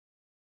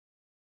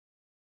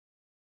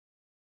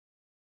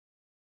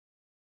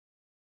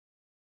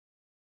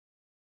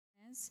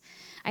is.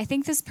 I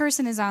think this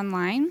person is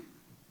online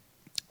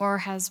or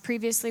has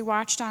previously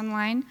watched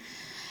online,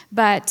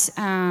 but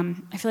I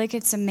feel like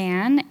it's a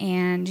man,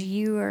 and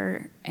you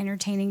are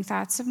entertaining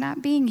thoughts of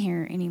not being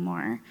here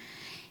anymore.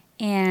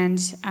 And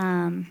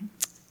I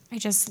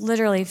just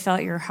literally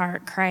felt your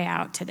heart cry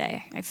out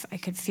today. I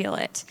could feel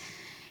it.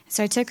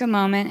 So I took a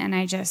moment, and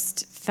I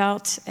just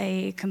felt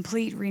a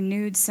complete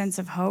renewed sense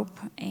of hope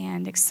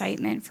and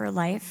excitement for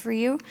life for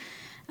you.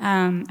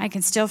 I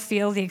can still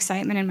feel the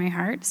excitement in my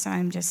heart, so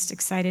I'm just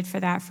excited for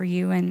that for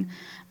you. And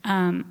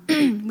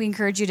we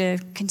encourage you to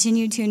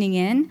continue tuning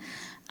in,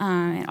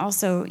 and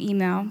also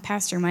email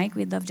Pastor Mike.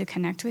 We'd love to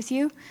connect with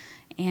you.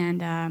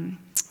 And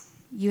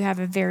you have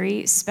a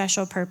very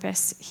special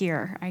purpose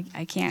here.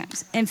 I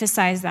can't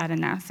emphasize that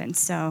enough. And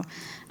so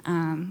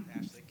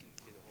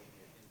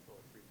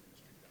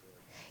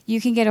you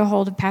can get a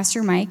hold of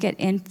Pastor Mike at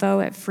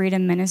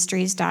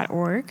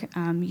info@freedomministries.org.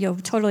 You'll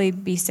totally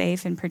be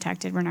safe and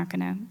protected. We're not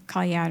going to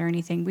call you out or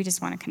anything. We just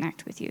want to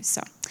connect with you.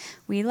 So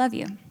we love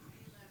you.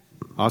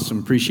 Awesome.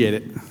 Appreciate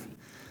it.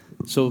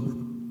 So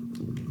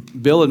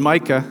Bill and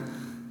Micah.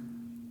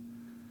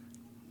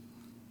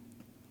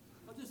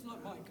 I'll just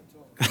let Micah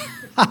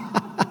talk.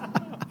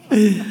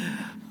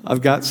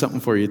 I've got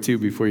something for you, too,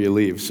 before you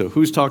leave. So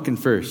who's talking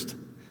first?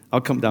 I'll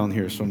come down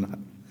here, so I'm not.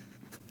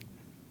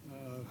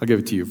 I'll give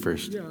it to you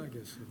first. Yeah, I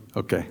guess so.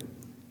 Okay.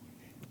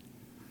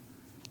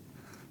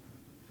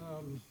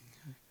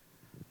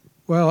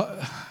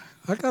 Well,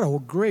 I got a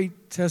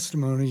great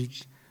testimony,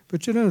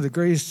 but the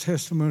greatest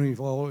testimony of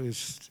all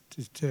is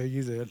to tell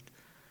you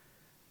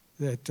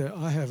that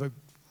I have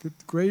the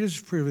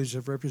greatest privilege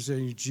of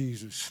representing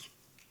Jesus.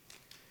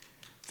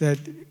 That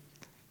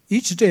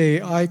each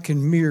day I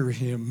can mirror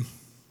him.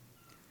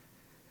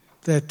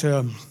 That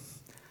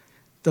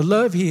the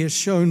love he has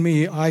shown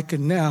me, I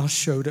can now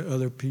show to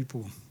other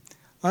people.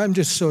 I'm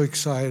just so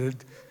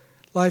excited.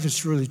 Life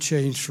has really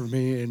changed for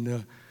me,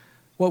 and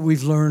what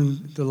we've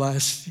learned the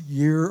last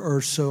year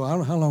or so, I don't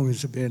know how long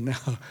has it been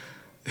now.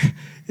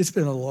 It's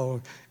been a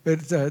long,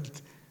 but the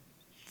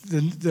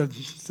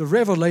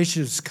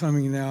revelations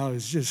coming now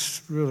is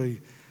just really,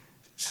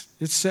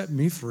 it's set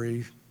me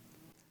free.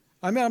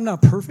 I mean, I'm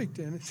not perfect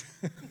in it.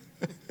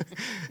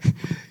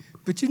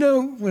 But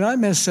when I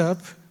mess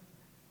up,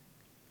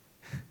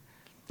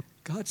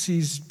 God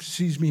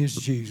sees me as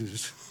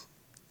Jesus.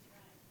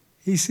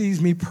 He sees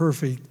me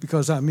perfect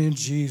because I'm in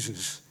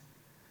Jesus.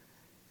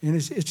 And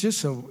it's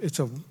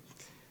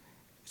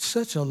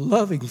such a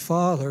loving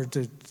Father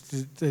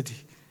that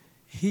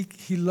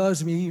he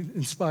loves me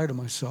in spite of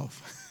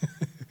myself.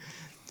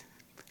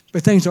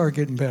 But things are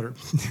getting better.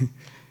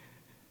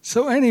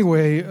 So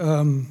anyway,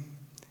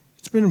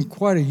 it's been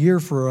quite a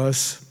year for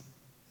us,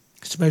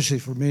 especially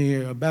for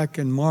me. Back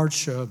in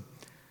March, I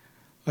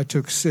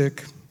took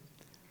sick.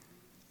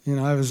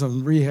 I was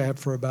on rehab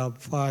for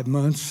about 5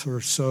 months or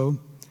so.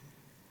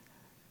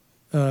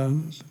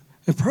 And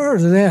prior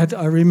to that,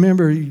 I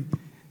remember,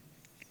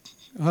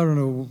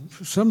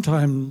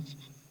 sometime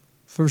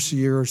first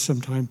year or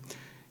sometime,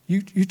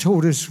 you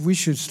told us we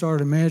should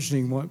start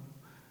imagining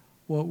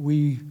what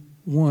we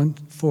want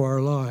for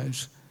our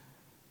lives.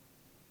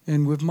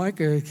 And with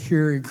Micah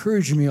here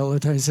encouraging me all the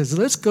time, he says,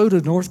 let's go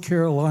to North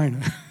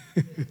Carolina.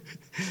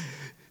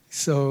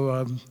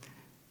 So,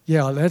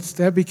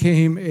 that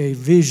became a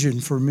vision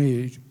for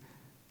me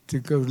to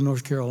go to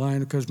North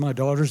Carolina because my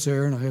daughter's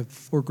there and I have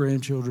 4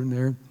 grandchildren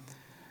there.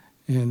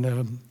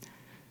 And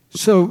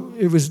so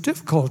it was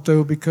difficult,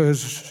 though,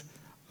 because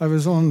I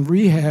was on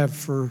rehab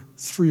for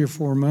 3 or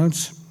 4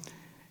 months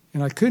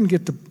and I couldn't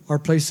get our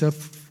place up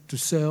to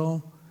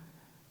sell.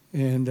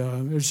 And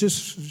it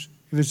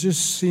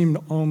just seemed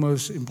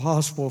almost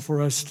impossible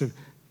for us to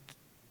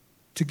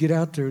get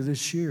out there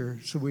this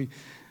year. So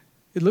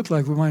it looked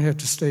like we might have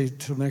to stay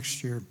till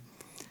next year.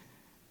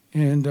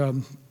 And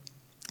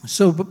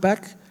but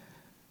back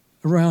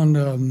around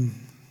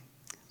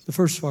the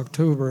 1st of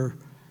October,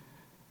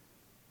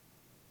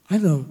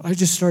 I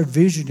just started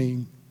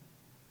visioning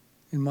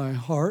in my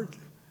heart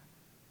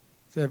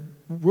that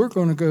we're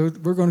going to go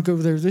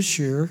there this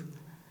year,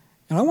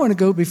 and I want to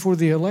go before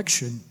the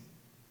election.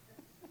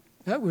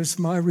 That was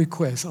my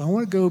request. I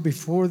want to go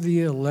before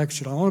the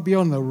election. I want to be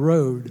on the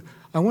road.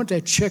 I want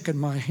that check in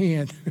my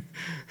hand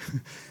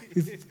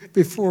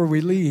before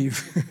we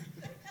leave.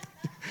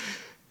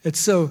 And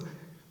so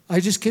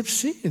I just kept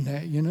seeing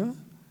that, And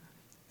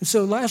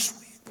so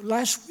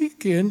last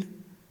weekend,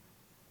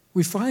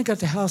 we finally got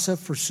the house up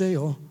for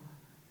sale,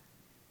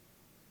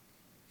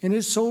 and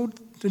it sold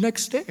the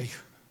next day.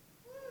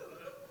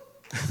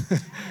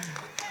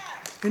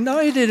 And not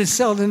only did it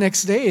sell the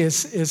next day,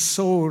 it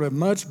sold a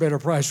much better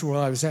price than what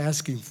I was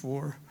asking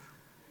for.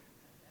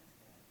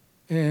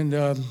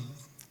 And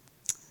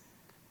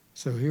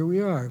so here we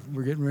are.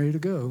 We're getting ready to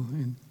go.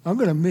 And I'm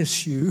going to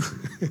miss you.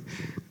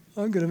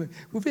 We've been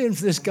with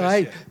this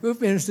guy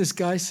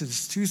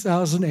since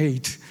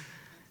 2008.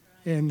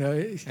 And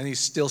he's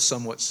still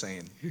somewhat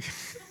sane.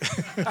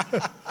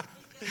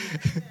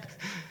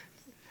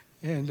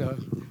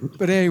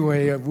 But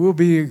anyway, we'll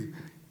be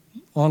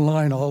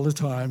online all the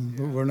time,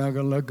 but we're not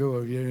going to let go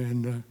of you.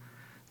 And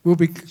we'll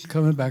be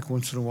coming back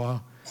once in a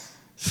while.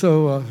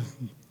 So,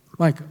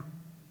 Mike.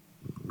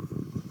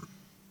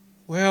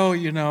 Well,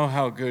 you know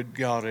how good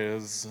God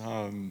is.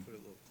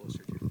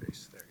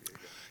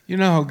 You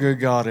know how good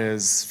God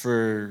is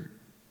for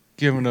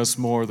giving us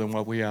more than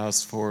what we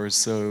asked for.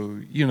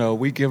 So,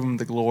 we give him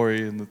the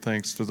glory and the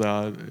thanks for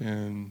that.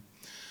 And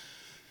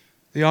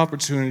the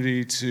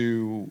opportunity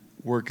to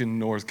work in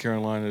North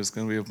Carolina is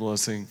going to be a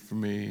blessing for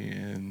me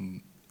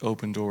and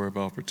open door of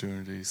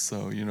opportunities.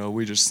 So,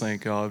 we just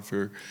thank God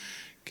for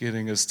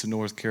getting us to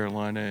North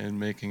Carolina and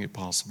making it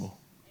possible.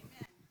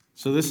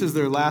 So this is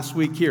their last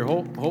week here.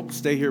 Hope,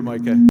 stay here,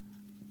 Micah.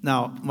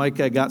 Now,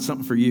 Micah, I got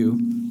something for you.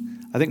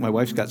 I think my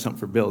wife's got something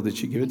for Bill. Did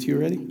she give it to you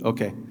already?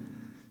 Okay.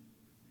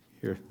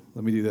 Here,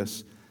 let me do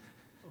this.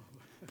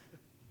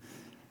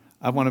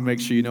 I want to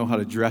make sure you know how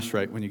to dress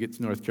right when you get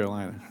to North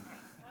Carolina,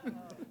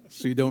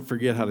 so you don't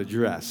forget how to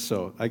dress.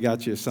 So I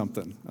got you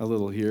something, a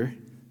little here.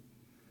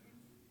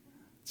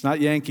 It's not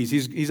Yankees.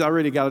 He's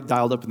already got it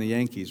dialed up in the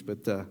Yankees,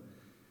 but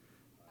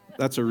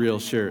that's a real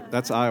shirt.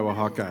 That's Iowa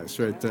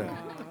Hawkeyes right there.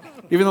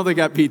 Even though they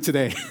got beat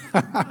today.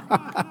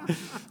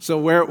 So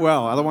wear it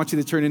well. I don't want you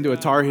to turn into a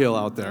Tar Heel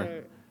out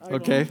there.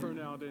 Okay? I won't turn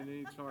out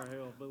any Tar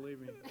Heel,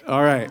 believe me.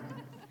 All right.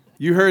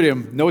 You heard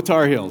him. No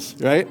Tar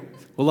Heels, right?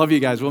 We'll love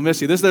you guys. We'll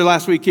miss you. This is their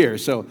last week here,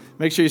 so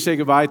make sure you say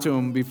goodbye to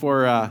them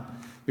before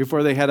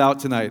they head out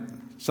tonight.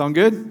 Sound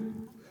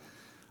good?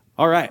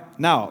 All right.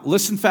 Now,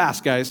 listen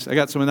fast, guys. I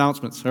got some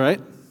announcements, all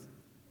right?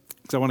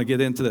 Because I want to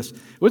get into this.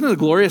 Wasn't it a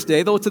glorious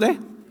day, though, today?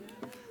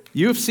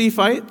 UFC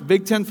fight,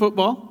 Big Ten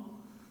football.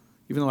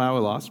 Even though Iowa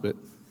lost, but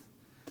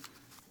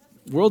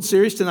World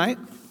Series tonight,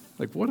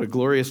 like what a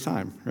glorious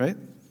time, right?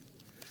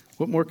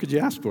 What more could you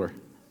ask for?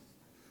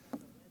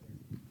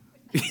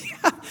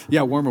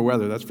 Yeah, warmer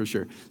weather, that's for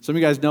sure. Some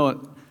of you guys know it.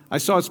 I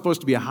saw it's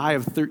supposed to be a high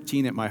of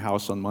 13 at my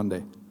house on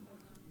Monday.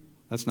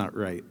 That's not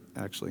right,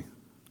 actually.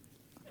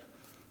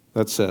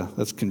 That's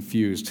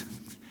confused.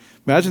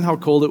 Imagine how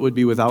cold it would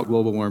be without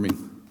global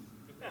warming.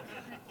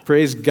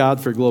 Praise God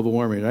for global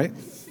warming, right?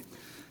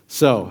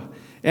 So,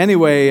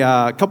 anyway,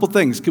 a couple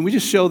things. Can we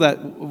just show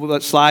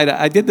that slide?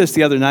 I did this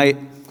the other night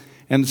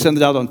and send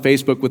it out on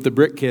Facebook with the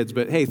Brick Kids.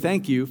 But hey,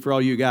 thank you for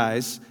all you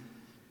guys.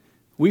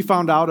 We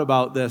found out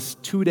about this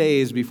 2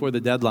 days before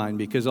the deadline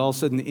because all of a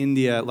sudden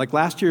India, like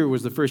last year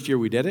was the first year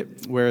we did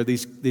it, where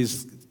these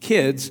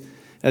kids,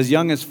 as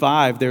young as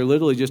 5, they're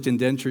literally just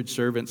indentured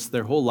servants.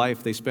 Their whole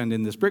life they spend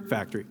in this brick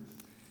factory.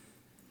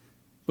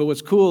 But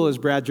what's cool is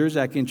Brad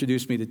Jerzak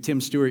introduced me to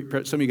Tim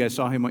Stewart. Some of you guys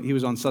saw him. He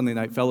was on Sunday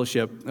Night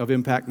Fellowship of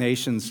Impact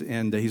Nations,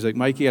 and he's like,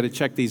 Mike, you got to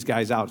check these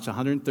guys out. It's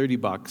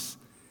 $130.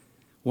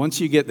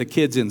 Once you get the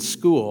kids in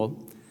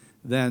school,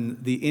 then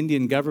the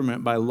Indian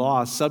government, by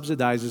law,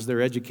 subsidizes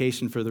their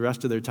education for the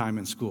rest of their time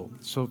in school.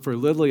 So for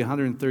literally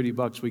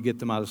 $130, we get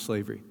them out of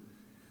slavery.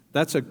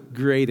 That's a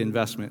great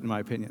investment, in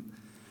my opinion.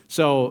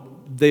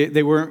 So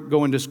they weren't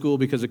going to school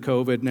because of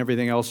COVID and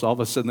everything else. All of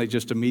a sudden, they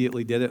just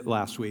immediately did it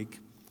last week.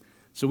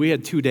 So we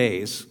had 2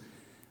 days.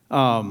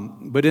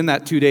 But in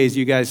that 2 days,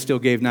 you guys still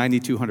gave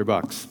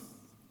 $9,200,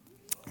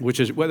 which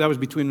is that was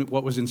between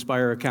what was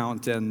Inspire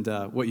account and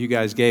what you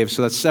guys gave.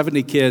 So that's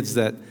 70 kids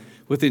that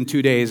within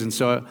 2 days. And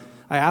so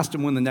I asked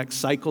him when the next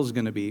cycle is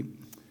going to be.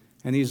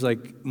 And he's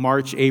like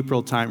March,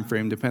 April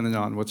timeframe, depending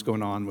on what's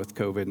going on with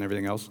COVID and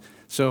everything else.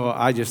 So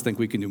I just think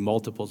we can do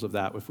multiples of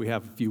that if we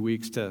have a few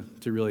weeks to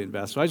really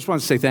invest. So I just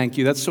want to say thank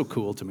you. That's so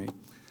cool to me.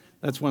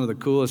 That's one of the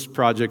coolest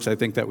projects I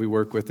think that we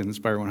work with in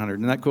Inspire 100.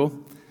 Isn't that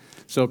cool?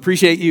 So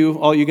appreciate you,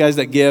 all you guys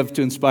that give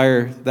to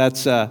Inspire.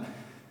 That's it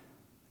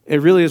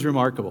really is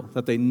remarkable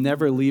that they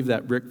never leave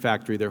that brick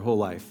factory their whole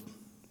life.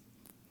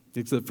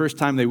 It's the first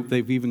time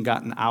they've even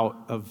gotten out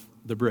of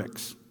the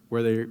bricks.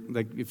 Where they,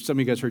 like, if some of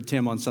you guys heard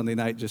Tim on Sunday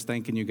night just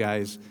thanking you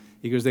guys,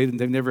 he goes, they've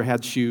never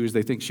had shoes.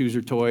 They think shoes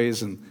are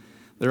toys, and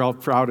they're all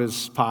proud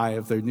as pie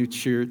of their new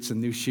shirts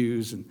and new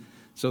shoes. And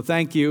so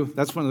thank you.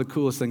 That's one of the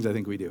coolest things I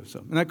think we do.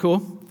 So isn't that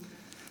cool?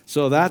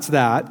 So that's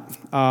that.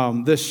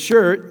 This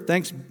shirt,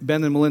 thanks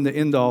Ben and Melinda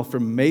Indall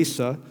from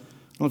Mesa. I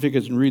don't know if you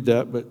guys can read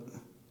that, but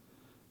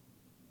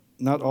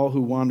not all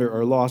who wander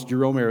are lost.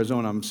 Jerome,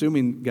 Arizona. I'm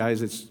assuming,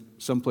 guys, it's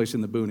someplace in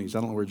the boonies.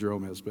 I don't know where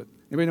Jerome is, but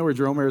anybody know where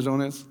Jerome,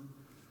 Arizona is?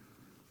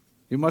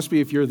 It must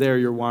be if you're there,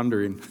 you're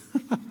wandering,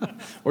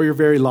 or you're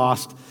very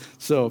lost.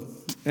 So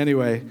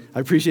anyway, I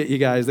appreciate you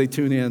guys. They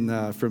tune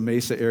in from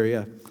Mesa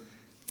area.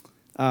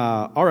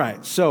 All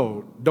right,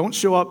 so don't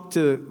show up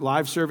to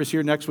live service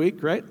here next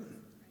week, right?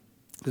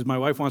 Because my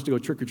wife wants to go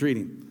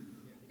trick-or-treating.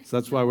 So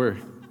that's why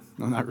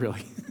no, not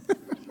really.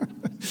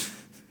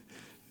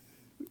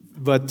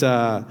 But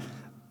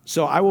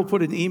so I will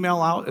put an email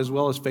out as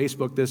well as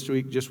Facebook this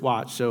week. Just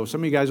watch. So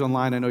some of you guys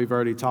online, I know you've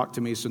already talked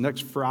to me. So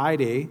next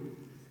Friday,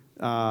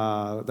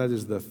 that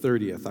is the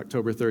 30th,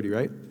 October 30,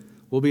 right?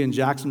 We'll be in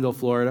Jacksonville,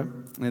 Florida.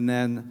 And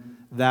then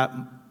that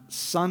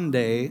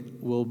Sunday,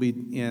 we'll be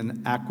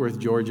in Ackworth,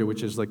 Georgia,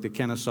 which is like the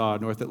Kennesaw,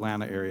 North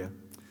Atlanta area.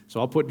 So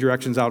I'll put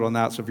directions out on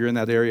that. So if you're in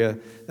that area,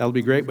 that'll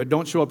be great. But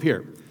don't show up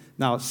here.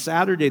 Now,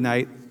 Saturday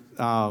night,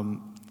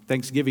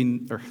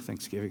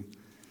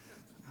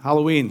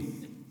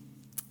 Halloween.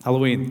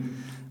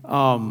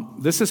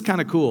 This is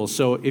kind of cool.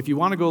 So if you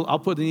want to go, I'll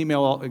put an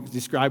email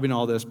describing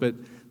all this, but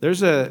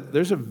there's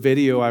a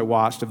video I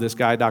watched of this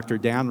guy, Dr.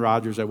 Dan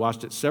Rogers. I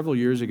watched it several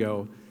years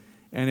ago,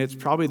 and it's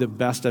probably the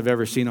best I've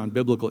ever seen on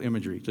biblical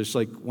imagery. Just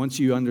like once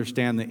you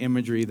understand the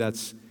imagery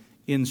that's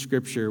in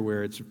Scripture,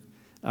 where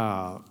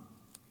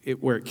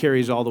where it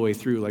carries all the way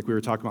through, like we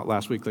were talking about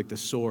last week, like the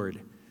sword.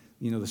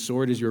 The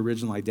sword is your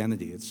original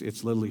identity.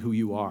 It's literally who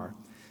you are.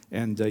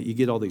 And you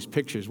get all these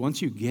pictures.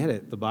 Once you get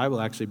it, the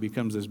Bible actually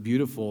becomes this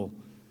beautiful,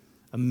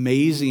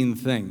 amazing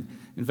thing.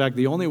 In fact,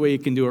 the only way you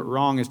can do it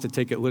wrong is to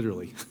take it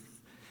literally.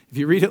 If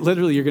you read it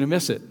literally, you're going to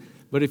miss it.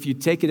 But if you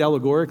take it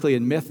allegorically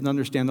and myth and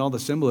understand all the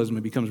symbolism,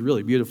 it becomes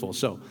really beautiful.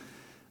 So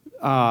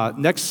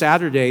next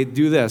Saturday,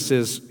 do this.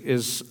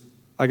 Is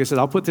like I said,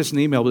 I'll put this in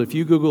an email, but if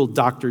you Google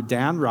Dr.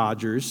 Dan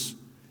Rogers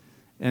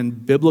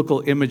and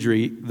biblical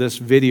imagery, this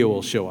video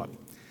will show up.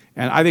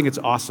 And I think it's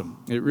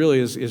awesome. It really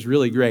is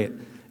really great.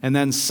 And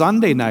then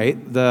Sunday night,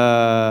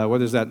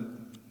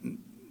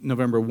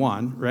 November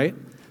 1, right?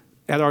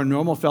 At our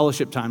normal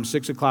fellowship time,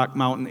 6 o'clock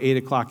Mountain, 8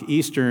 o'clock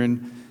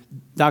Eastern,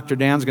 Dr.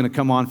 Dan's going to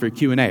come on for a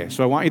Q&A.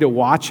 So I want you to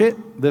watch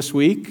it this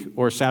week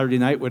or Saturday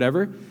night,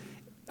 whatever.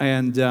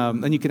 And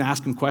then you can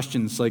ask him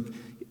questions. Like,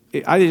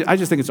 I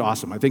just think it's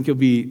awesome. I think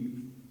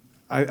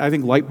I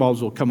think light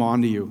bulbs will come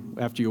on to you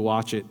after you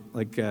watch it.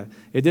 Like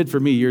it did for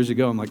me years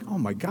ago. I'm like, oh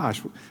my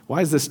gosh,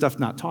 why is this stuff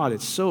not taught?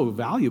 It's so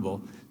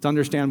valuable to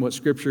understand what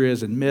Scripture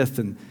is and myth,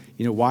 and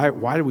why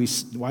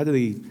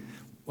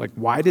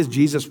does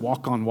Jesus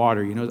walk on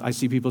water? I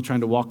see people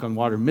trying to walk on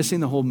water, missing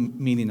the whole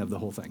meaning of the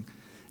whole thing,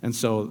 and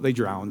so they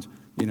drowned,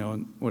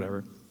 and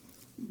whatever,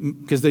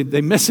 because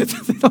they miss it.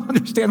 They don't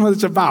understand what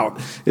it's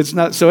about. It's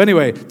not. So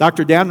anyway,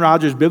 Dr. Dan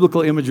Rogers,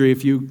 biblical imagery.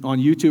 If you on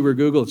YouTube or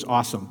Google, it's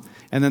awesome.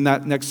 And then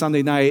that next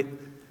Sunday night,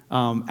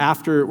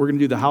 after we're going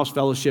to do the house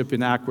fellowship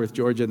in Ackworth,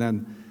 Georgia,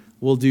 then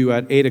we'll do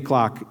at 8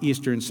 o'clock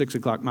Eastern, 6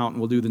 o'clock Mountain,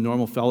 we'll do the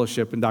normal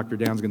fellowship, and Dr.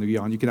 Dan's going to be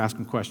on. You can ask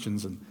him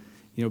questions, and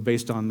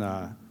based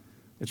on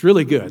it's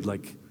really good.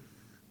 Like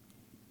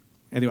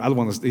anyway, I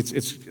want to.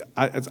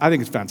 I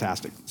think it's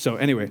fantastic. So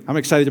anyway, I'm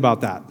excited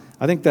about that.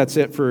 I think that's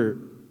it for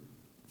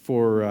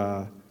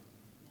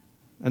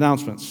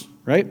announcements,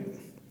 right?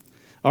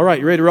 All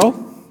right, you ready to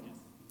roll?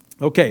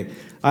 Okay.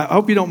 I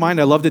hope you don't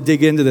mind. I love to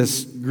dig into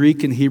this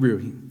Greek and Hebrew.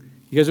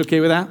 You guys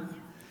okay with that?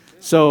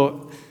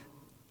 So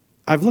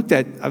I've looked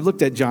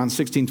at John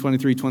 16,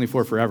 23,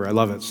 24 forever. I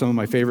love it. Some of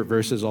my favorite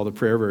verses, all the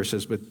prayer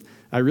verses, but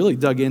I really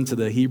dug into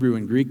the Hebrew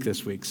and Greek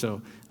this week.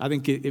 So I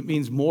think it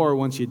means more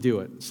once you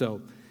do it.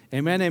 So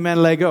amen,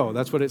 amen, lego.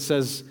 That's what it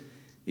says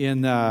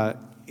in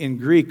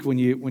Greek when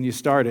you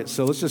start it.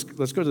 So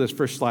let's go to this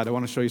first slide. I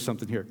want to show you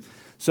something here.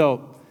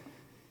 So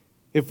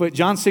if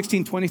John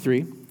 16,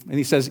 23, and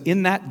he says,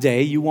 in that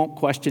day you won't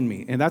question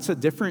me. And it's a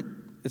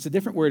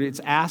different word. It's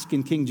ask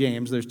in King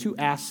James. There's two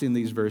asks in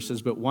these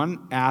verses, but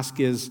one ask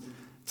is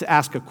to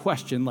ask a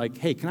question, like,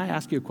 hey, can I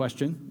ask you a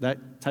question?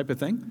 That type of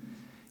thing,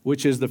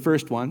 which is the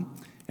first one.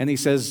 And he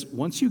says,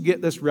 once you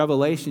get this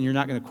revelation, you're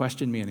not going to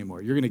question me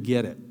anymore. You're going to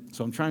get it.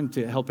 So I'm trying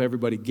to help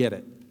everybody get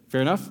it.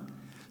 Fair enough?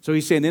 So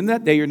he's saying, in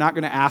that day, you're not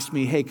going to ask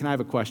me, hey, can I have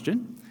a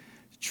question?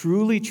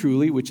 Truly,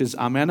 truly, which is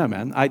amen,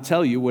 amen, I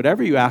tell you,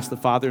 whatever you ask the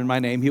Father in my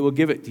name, he will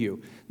give it to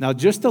you. Now,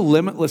 just the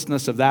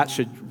limitlessness of that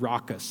should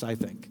rock us, I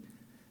think.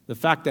 The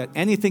fact that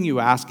anything you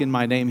ask in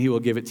my name, he will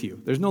give it to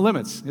you. There's no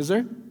limits, is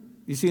there?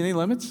 You see any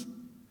limits?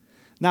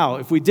 Now,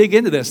 if we dig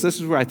into this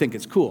is where I think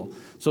it's cool.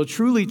 So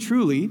truly,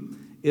 truly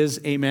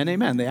is amen,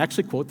 amen. They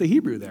actually quote the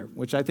Hebrew there,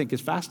 which I think is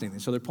fascinating.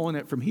 So they're pulling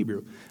it from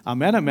Hebrew.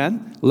 Amen,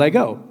 amen,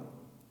 lego.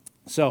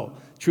 So,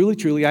 truly,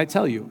 truly, I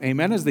tell you.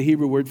 Amen is the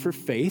Hebrew word for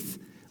faith.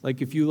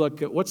 Like if you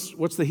look at,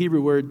 what's the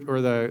Hebrew word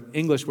or the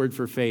English word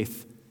for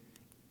faith?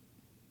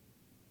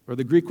 Or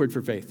the Greek word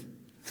for faith?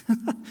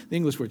 The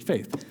English word,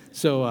 faith.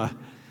 So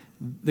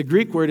the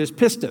Greek word is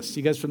pistis.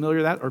 You guys familiar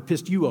with that? Or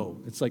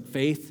pistuo. It's like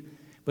faith.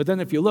 But then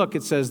if you look,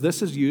 it says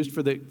this is used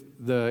for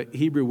the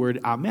Hebrew word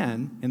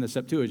amen in the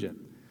Septuagint.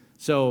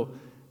 So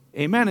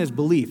amen is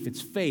belief.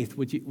 It's faith.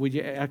 Would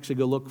you actually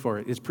go look for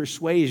it? It's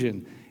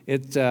persuasion.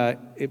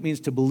 It means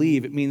to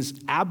believe. It means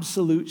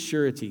absolute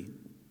surety.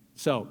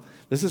 So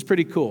this is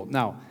pretty cool.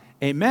 Now,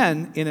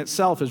 amen in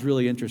itself is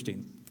really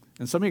interesting.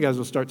 And some of you guys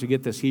will start to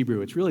get this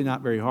Hebrew. It's really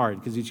not very hard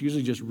because it's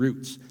usually just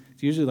roots.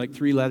 It's usually like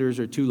 3 letters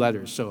or 2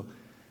 letters. So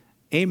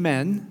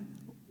amen,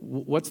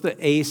 what's the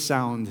A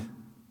sound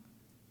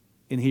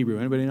in Hebrew?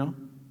 Anybody know?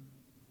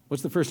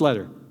 What's the first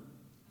letter?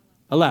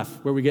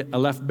 Aleph, where we get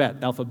Aleph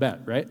bet,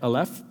 alphabet, right?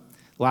 Aleph.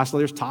 Last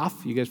letter is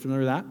Taf. You guys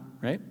familiar with that,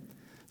 right?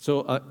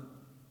 So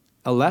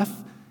Aleph,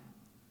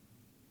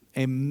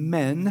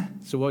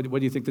 amen. So what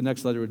do you think the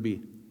next letter would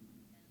be?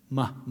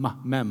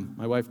 Mem.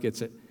 My wife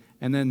gets it.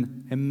 And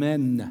then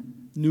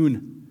amen,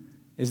 nun,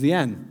 is the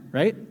N,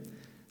 right?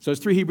 So it's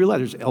 3 Hebrew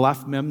letters,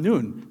 Aleph, Mem,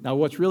 Nun. Now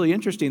what's really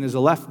interesting is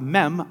Aleph,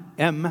 Mem,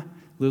 M,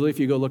 literally if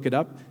you go look it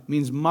up,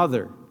 means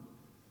mother.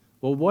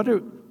 Well, what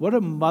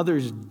do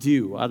mothers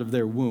do out of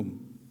their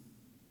womb?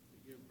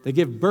 They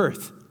give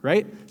birth.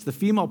 right? It's the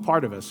female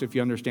part of us, if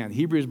you understand.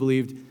 Hebrews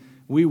believed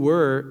we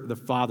were the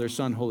Father,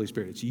 Son, Holy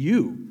Spirit. It's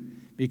you,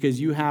 because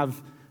you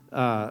have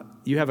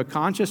a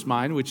conscious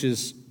mind, which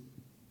is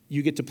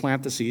you get to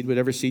plant the seed,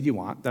 whatever seed you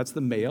want. That's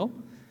the male.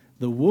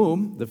 The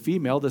womb, the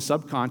female, the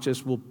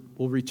subconscious will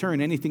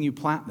return anything you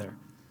plant there.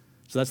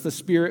 So that's the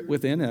spirit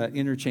within an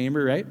inner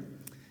chamber, right?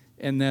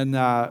 And then,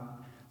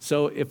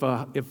 so if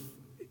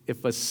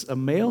a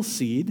male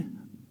seed,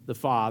 the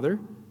father,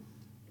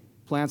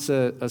 plants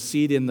a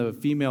seed in the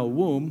female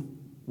womb,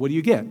 what do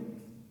you get?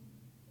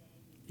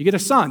 You get a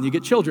son, you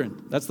get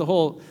children. That's the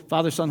whole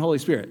Father, Son, Holy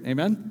Spirit.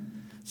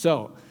 Amen?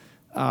 So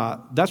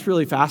that's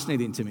really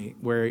fascinating to me,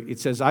 where it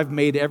says, I've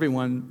made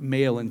everyone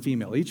male and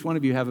female. Each one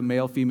of you have a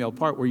male, female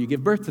part where you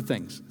give birth to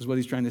things, is what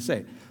he's trying to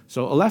say.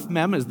 So Aleph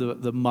Mem is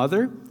the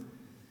mother,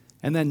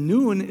 and then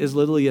Nun is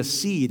literally a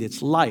seed.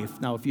 It's life.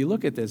 Now, if you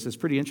look at this, it's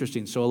pretty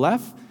interesting. So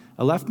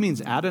Aleph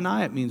means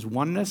Adonai. It means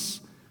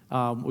oneness.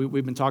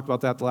 We've been talking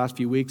about that the last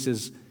few weeks.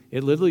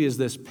 It literally is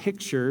this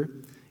picture.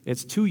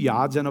 It's 2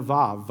 yods and a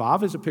vav.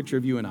 Vav is a picture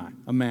of you and I,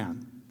 a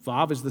man.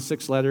 Vav is the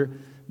 6th letter.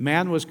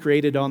 Man was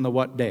created on the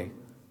what day?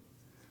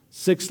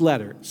 6th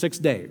letter,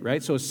 6th day,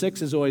 right? So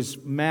 6 is always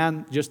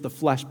man, just the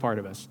flesh part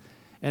of us.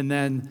 And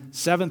then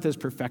 7th is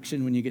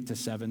perfection when you get to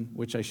 7,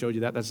 which I showed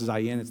you that. That's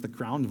Zayin. It's the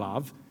crown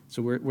vav.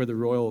 So we're the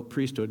royal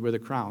priesthood. We're the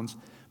crowns.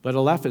 But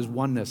Aleph is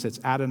oneness. It's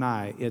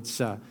Adonai. It's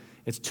 2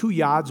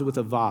 yods with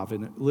a vav.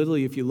 And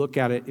literally, if you look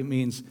at it, it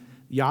means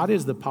yod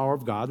is the power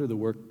of God, or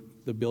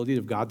the ability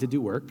of God to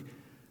do work.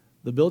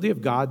 The ability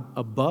of God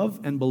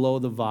above and below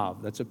the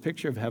vav. That's a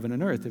picture of heaven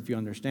and earth, if you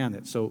understand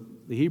it. So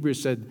the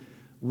Hebrews said,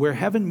 where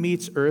heaven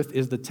meets earth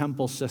is the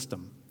temple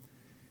system.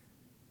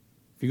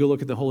 If you go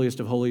look at the holiest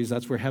of holies,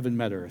 that's where heaven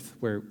met earth,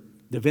 where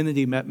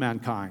divinity met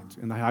mankind,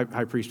 and the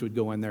high priest would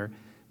go in there.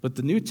 But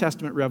the New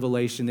Testament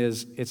revelation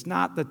is, it's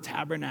not the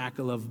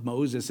tabernacle of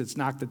Moses, it's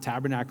not the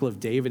tabernacle of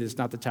David, it's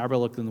not the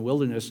tabernacle in the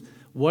wilderness.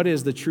 What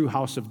is the true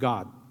house of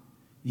God?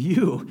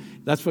 You.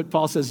 That's what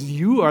Paul says,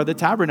 you are the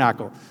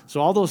tabernacle.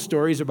 So all those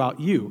stories about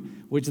you,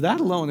 which that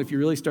alone, if you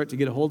really start to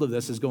get a hold of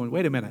this, is going,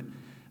 wait a minute.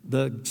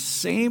 The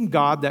same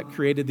God that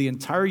created the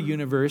entire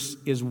universe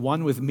is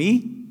one with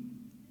me?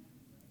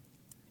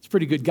 It's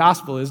pretty good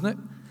gospel, isn't it?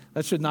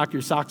 That should knock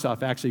your socks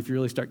off, actually, if you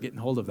really start getting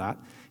hold of that.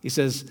 He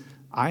says,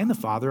 I and the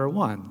Father are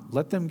one.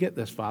 Let them get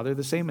this, Father.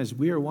 The same as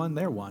we are one,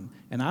 they're one.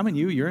 And I'm in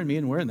you, you're in me,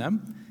 and we're in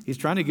them. He's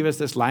trying to give us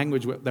this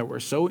language that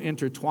we're so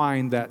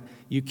intertwined that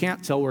you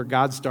can't tell where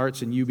God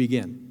starts and you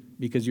begin,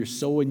 because you're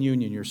so in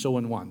union, you're so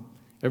in one.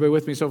 Everybody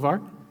with me so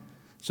far?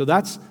 So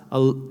that's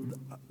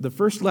the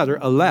first letter,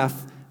 Aleph,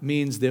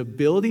 means the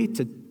ability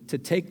to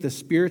take the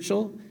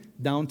spiritual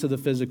down to the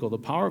physical, the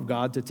power of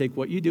God to take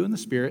what you do in the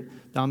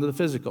spirit down to the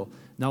physical.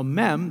 Now,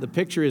 Mem, the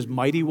picture is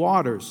mighty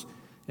waters.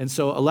 And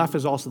so Aleph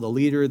is also the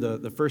leader,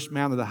 the first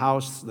man of the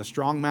house, the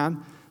strong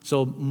man.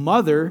 So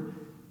mother,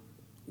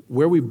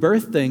 where we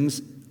birth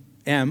things,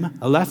 M,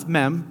 Aleph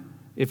Mem,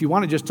 if you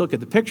want to just look at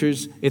the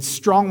pictures, it's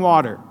strong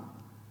water.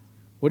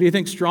 What do you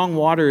think strong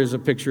water is a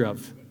picture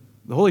of?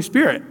 The Holy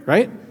Spirit,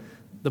 right?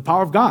 The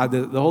power of God,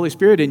 the Holy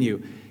Spirit in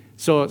you.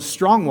 So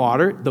strong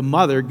water, the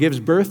mother, gives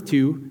birth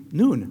to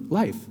Nun,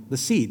 life, the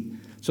seed.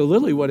 So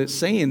literally what it's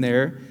saying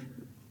there,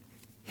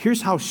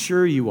 here's how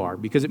sure you are,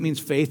 because it means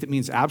faith, it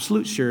means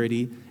absolute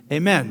surety.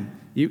 Amen.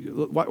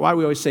 Why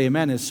we always say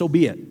amen is so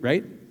be it,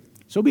 right?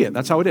 So be it.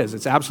 That's how it is.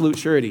 It's absolute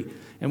surety.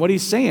 And what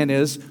he's saying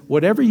is,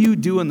 whatever you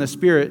do in the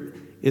spirit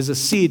is a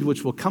seed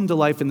which will come to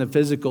life in the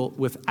physical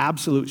with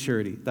absolute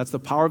surety. That's the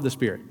power of the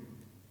Spirit.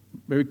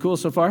 Very cool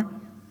so far?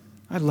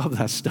 I love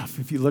that stuff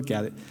if you look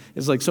at it.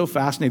 It's like so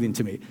fascinating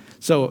to me.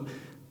 So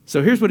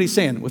here's what he's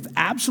saying. With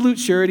absolute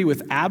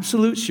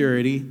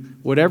surety,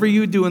 whatever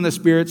you do in the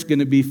Spirit's going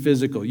to be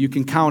physical. You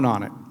can count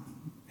on it.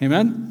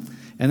 Amen?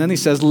 And then he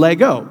says,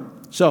 Lego.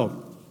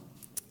 So,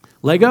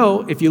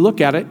 Lego, if you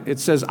look at it, it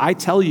says, I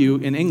tell you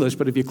in English,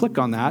 but if you click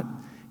on that,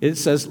 it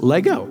says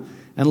Lego.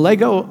 And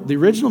Lego, the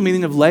original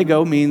meaning of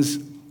Lego means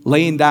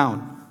laying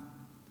down,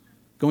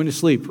 going to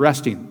sleep,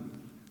 resting.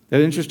 Is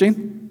that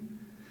interesting?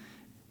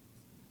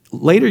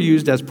 Later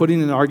used as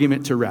putting an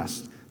argument to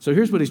rest. So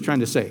here's what he's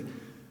trying to say.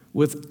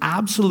 With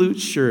absolute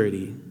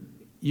surety,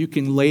 you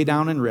can lay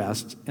down and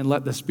rest and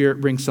let the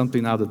Spirit bring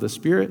something out of the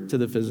spirit to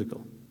the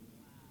physical.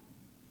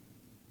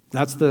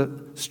 That's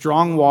the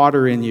strong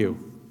water in you.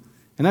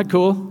 Isn't that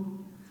cool?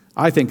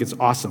 I think it's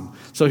awesome.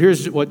 So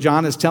here's what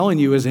John is telling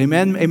you is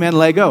amen, amen,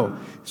 Lego.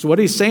 So what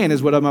he's saying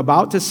is what I'm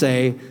about to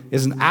say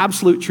is an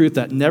absolute truth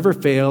that never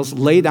fails.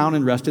 Lay down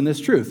and rest in this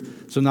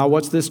truth. So now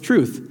what's this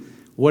truth?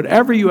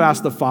 Whatever you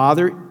ask the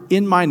Father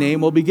in my name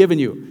will be given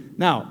you.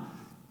 Now,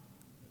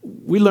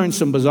 we learned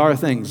some bizarre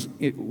things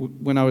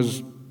when I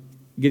was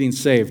getting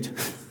saved,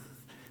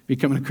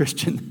 becoming a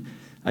Christian.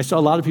 I saw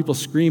a lot of people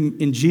scream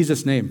in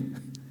Jesus'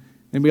 name.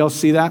 Anybody else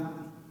see that?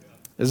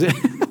 Is it?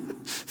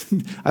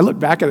 I look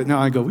back at it now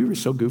and I go, we were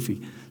so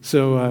goofy.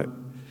 So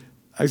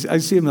I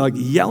see him like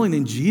yelling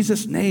in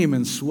Jesus' name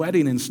and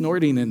sweating and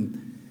snorting.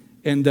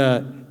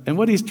 And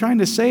what he's trying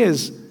to say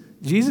is,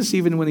 Jesus,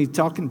 even when he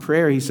talks in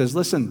prayer, he says,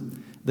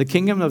 listen, the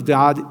kingdom of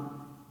God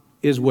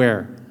is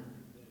where?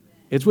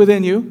 It's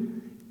within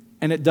you,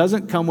 and it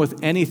doesn't come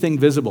with anything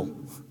visible.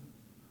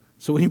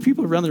 So when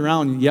people are running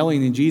around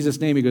yelling in Jesus'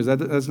 name, he goes,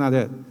 that's not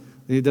it.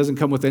 It doesn't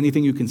come with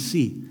anything you can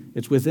see.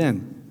 It's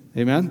within.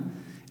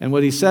 Amen? And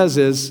what he says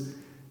is,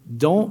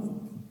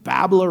 don't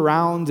babble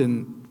around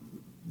and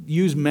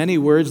use many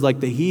words like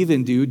the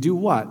heathen do. Do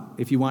what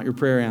if you want your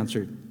prayer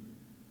answered?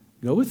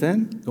 Go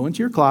within. Go into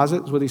your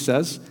closet, is what he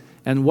says.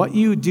 And what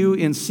you do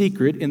in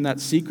secret, in that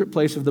secret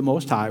place of the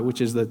Most High,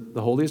 which is the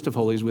holiest of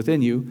holies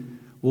within you,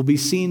 will be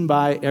seen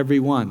by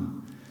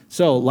everyone.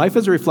 So life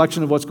is a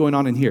reflection of what's going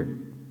on in here.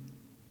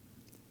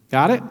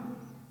 Got it?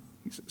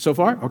 So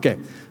far? Okay.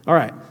 All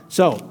right.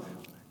 So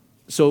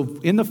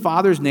in the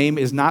Father's name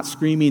is not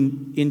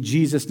screaming in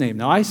Jesus' name.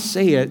 Now, I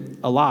say it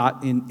a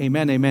lot in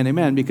amen, amen,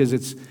 amen, because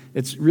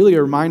it's really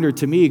a reminder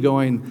to me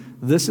going,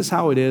 this is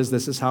how it is,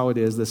 this is how it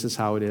is, this is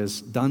how it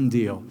is. Done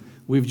deal.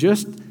 We've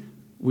just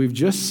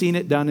seen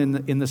it done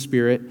in the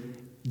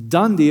Spirit.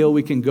 Done deal.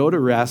 We can go to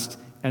rest,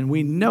 and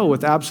we know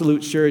with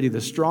absolute surety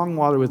the strong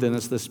water within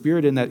us, the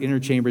Spirit in that inner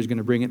chamber is going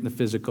to bring it in the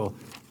physical.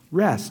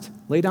 Rest.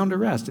 Lay down to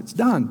rest. It's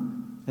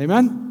done.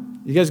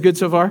 Amen? You guys good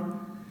so far?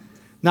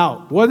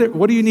 Now,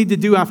 what do you need to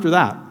do after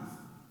that?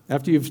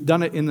 After you've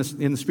done it in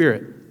the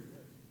Spirit?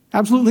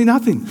 Absolutely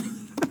nothing.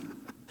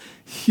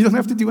 You don't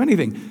have to do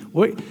anything.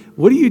 What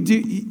do you do?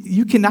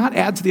 You cannot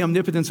add to the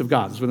omnipotence of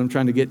God, is what I'm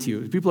trying to get to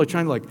you. People are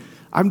trying to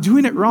I'm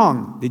doing it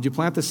wrong. Did you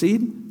plant the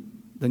seed?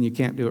 Then you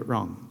can't do it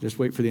wrong. Just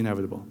wait for the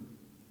inevitable.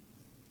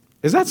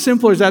 Is that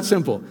simple or is that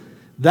simple?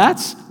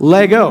 That's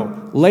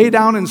Lego. Lay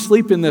down and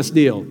sleep in this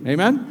deal.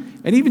 Amen?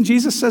 And even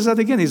Jesus says that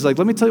again. He's like,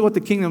 let me tell you what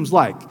the kingdom's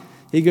like.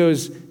 He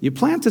goes, you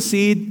plant a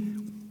seed,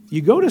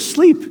 you go to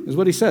sleep, is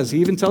what he says. He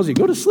even tells you,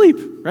 go to sleep,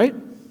 right?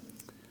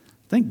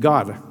 Thank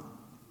God.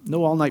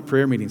 No all-night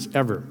prayer meetings,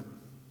 ever.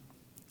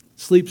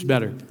 Sleep's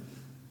better.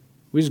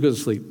 We just go to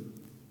sleep.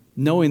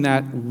 Knowing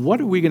that,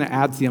 what are we going to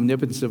add to the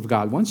omnipotence of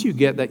God? Once you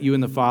get that you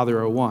and the Father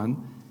are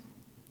one,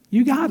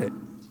 you got it.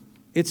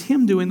 It's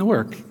him doing the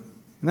work. Isn't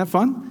that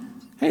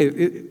fun?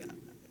 Hey,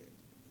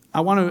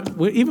 I want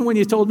to, even when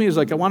you told me, it was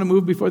like, I want to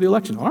move before the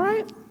election. All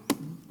right,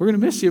 we're going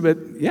to miss you, but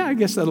yeah, I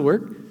guess that'll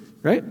work,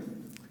 right?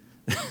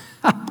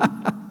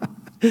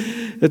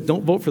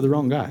 Don't vote for the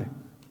wrong guy.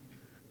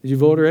 Did you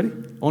vote already?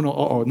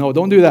 Oh, no,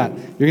 don't do that.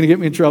 You're going to get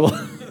me in trouble.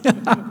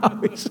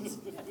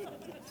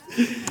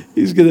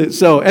 He's going to,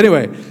 so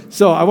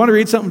I want to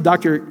read something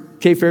Dr.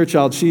 Kay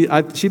Fairchild, she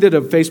did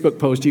a Facebook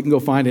post. You can go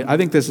find it. I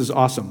think this is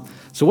awesome.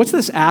 So what's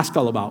this ask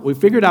all about? We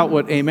figured out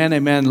what amen,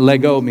 amen,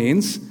 Lego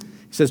means.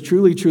 He says,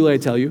 truly, truly, I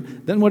tell you.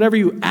 Then whatever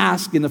you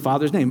ask in the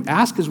Father's name.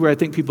 Ask is where I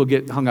think people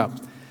get hung up.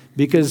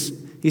 Because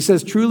he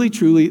says, truly,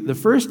 truly, the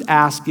first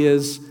ask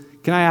is,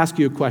 can I ask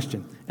you a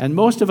question? And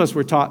most of us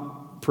were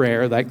taught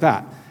prayer like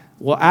that.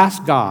 Well,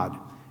 ask God.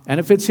 And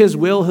if it's his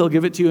will, he'll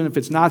give it to you. And if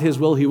it's not his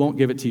will, he won't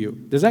give it to you.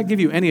 Does that give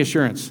you any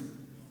assurance?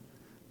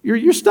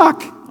 You're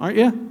stuck, aren't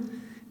you?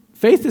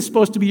 Faith is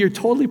supposed to be you're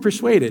totally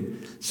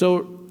persuaded.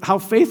 So how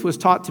faith was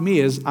taught to me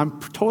is I'm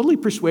totally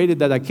persuaded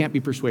that I can't be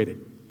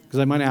persuaded because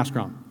I might ask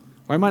wrong.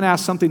 Or I might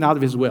ask something out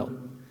of his will.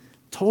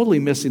 Totally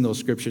missing those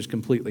scriptures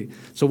completely.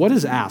 So what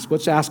is ask?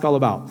 What's ask all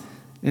about?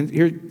 And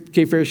here,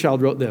 Kay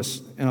Fairchild wrote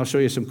this, and I'll show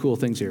you some cool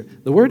things here.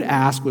 The word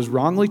ask was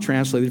wrongly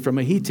translated from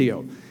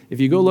ahitio. If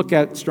you go look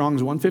at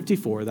Strong's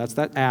 154, that's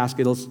that ask.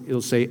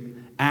 It'll say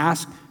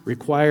ask,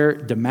 require,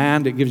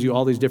 demand. It gives you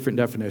all these different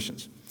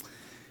definitions.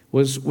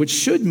 Which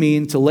should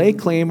mean to lay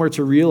claim or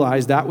to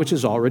realize that which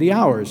is already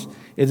ours.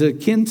 It's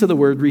akin to the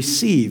word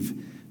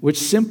receive, which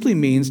simply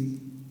means,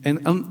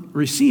 and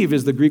receive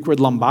is the Greek word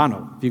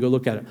lambano, if you go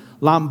look at it.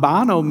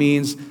 Lambano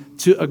means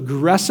to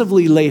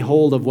aggressively lay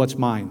hold of what's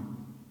mine.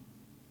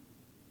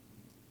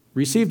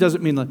 Receive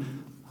doesn't mean,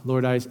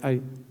 Lord,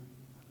 I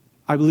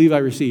believe I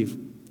receive.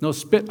 No,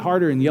 spit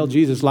harder and yell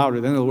Jesus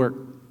louder, then it'll work.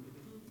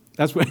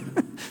 That's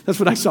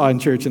what I saw in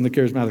church in the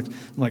charismatics.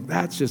 I'm like,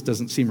 that just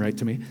doesn't seem right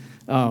to me.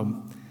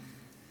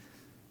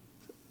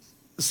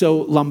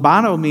 So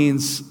lambano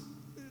means,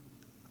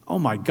 oh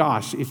my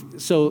gosh. If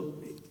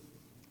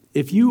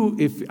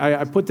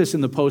I put this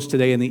in the post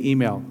today in the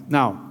email.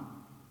 Now,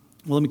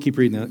 well, let me keep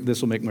reading it.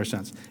 This will make more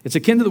sense. It's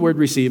akin to the word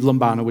receive,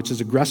 lambano, which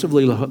is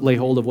aggressively lay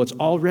hold of what's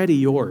already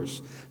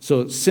yours.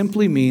 So it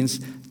simply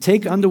means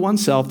take unto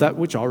oneself that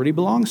which already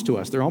belongs to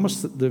us. They're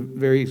almost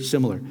very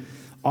similar.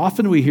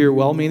 Often we hear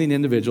well-meaning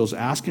individuals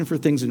asking for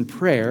things in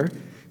prayer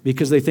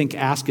because they think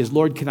ask is,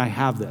 Lord, can I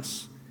have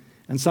this?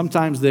 And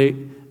sometimes they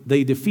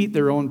defeat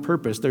their own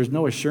purpose. There's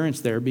no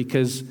assurance there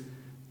because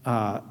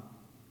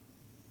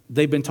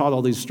they've been taught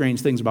all these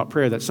strange things about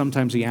prayer that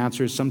sometimes he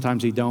answers,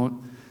 sometimes he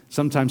don't,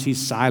 sometimes he's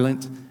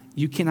silent.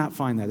 You cannot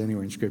find that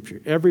anywhere in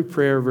Scripture. Every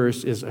prayer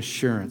verse is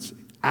assurance,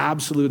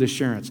 absolute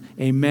assurance.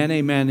 Amen,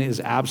 amen is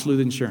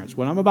absolute assurance.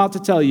 What I'm about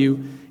to tell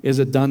you is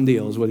a done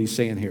deal, is what he's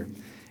saying here.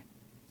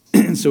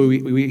 And so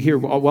we hear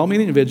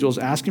well-meaning individuals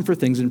asking for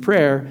things in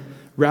prayer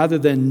rather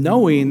than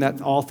knowing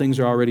that all things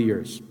are already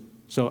yours.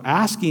 So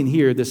asking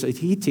here, this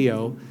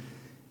ahitio,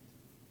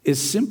 is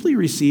simply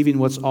receiving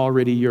what's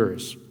already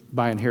yours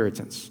by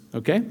inheritance,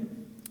 okay?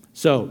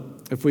 So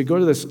if we go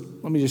to this,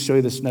 let me just show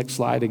you this next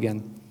slide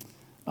again.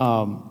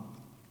 All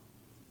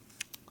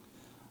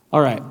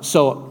right,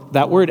 so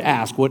that word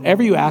ask,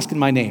 whatever you ask in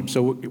my name.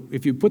 So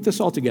if you put this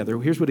all together,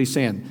 here's what he's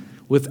saying.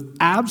 With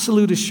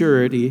absolute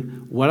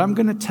assurity, what I'm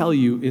going to tell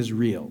you is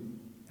real.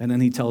 And then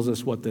he tells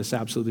us what this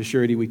absolute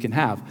assurity we can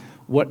have.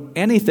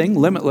 Anything,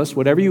 limitless,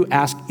 whatever you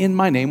ask in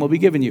my name will be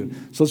given you.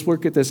 So let's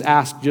work at this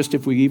ask, just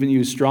if we even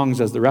use Strong's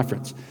as the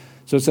reference.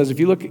 So it says, if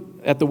you look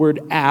at the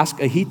word ask,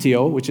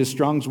 ahitio, which is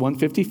Strong's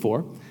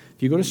 154,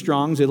 if you go to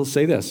Strong's, it'll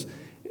say this.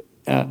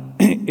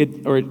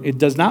 It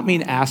does not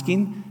mean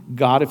asking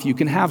God if you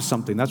can have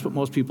something. That's what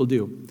most people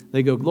do.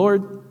 They go,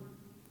 Lord,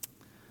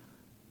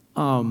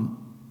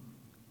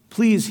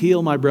 please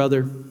heal my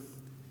brother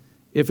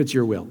if it's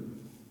your will.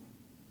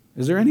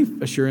 Is there any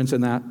assurance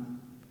in that?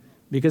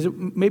 Because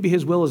maybe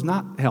his will is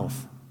not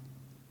health.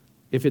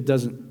 If it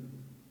doesn't,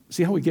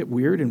 see how we get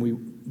weird?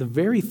 And the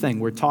very thing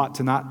we're taught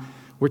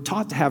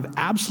to have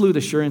absolute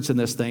assurance in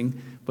this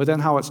thing, but then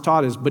how it's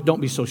taught is, but don't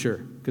be so sure,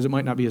 because it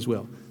might not be his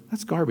will.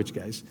 That's garbage,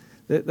 guys.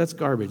 That's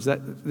garbage.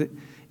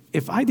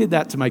 If I did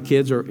that to my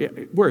kids, or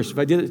worse, if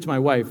I did it to my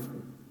wife,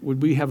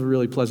 would we have a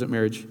really pleasant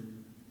marriage?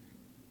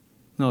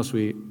 No,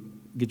 sweet.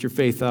 Get your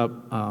faith up.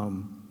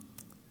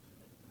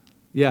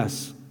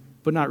 Yes,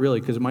 but not really,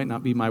 because it might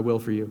not be my will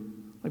for you.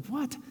 Like,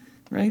 what?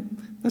 Right?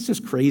 That's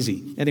just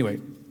crazy. Anyway.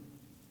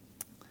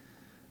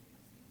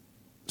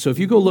 So if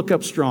you go look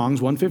up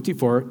Strong's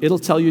 154, it'll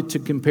tell you to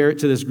compare it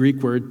to this Greek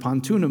word,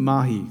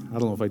 pantunamahi. I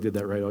don't know if I did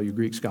that right. All you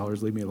Greek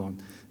scholars, leave me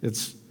alone. I'm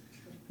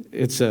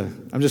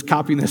just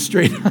copying this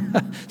straight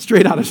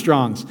out of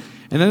Strong's.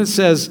 And then it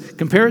says,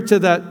 compare it to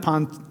that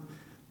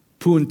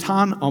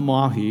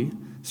puntanamahi,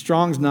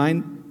 Strong's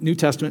 9, New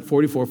Testament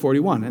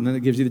 44:41. And then it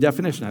gives you the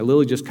definition. I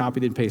literally just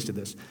copied and pasted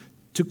this.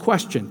 To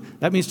question,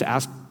 that means to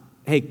ask,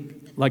 hey,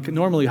 like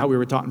normally how we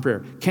were taught in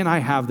prayer, can I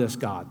have this,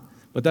 God?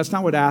 But that's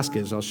not what ask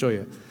is. I'll show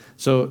you.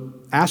 So,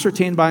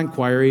 ascertained by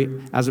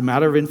inquiry as a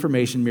matter of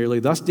information merely,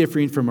 thus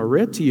differing from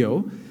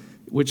aretio,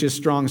 which is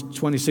Strong's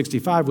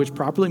 2065, which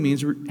properly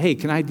means, hey,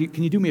 can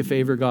you do me a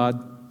favor,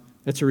 God?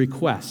 That's a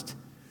request.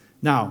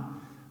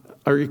 Now,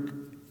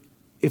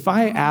 if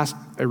I ask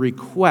a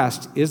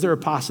request, is there a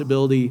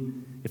possibility,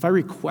 if I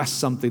request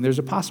something, there's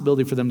a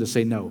possibility for them to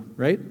say no,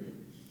 right?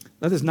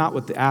 That is not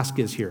what the ask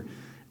is here.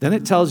 Then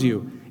it tells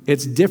you,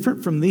 it's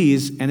different from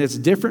these, and it's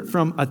different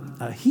from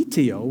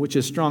ahitio, which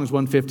is Strong's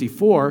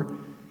 154.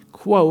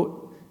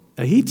 Quote,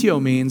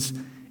 ahitio means,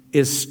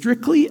 is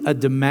strictly a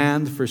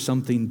demand for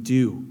something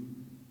due.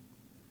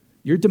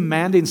 You're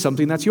demanding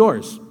something that's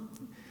yours.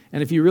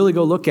 And if you really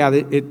go look at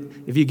it,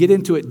 if you get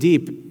into it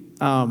deep,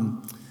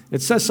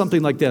 it says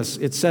something like this.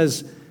 It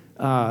says,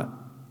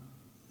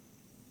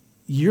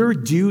 you're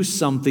due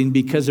something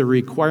because a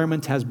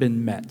requirement has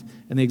been met.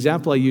 And the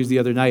example I used the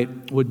other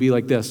night would be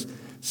like this.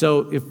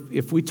 So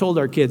if we told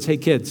our kids, hey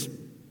kids,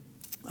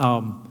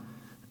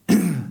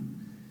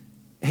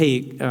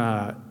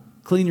 hey,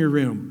 clean your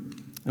room.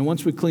 And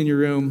once we clean your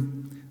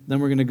room, then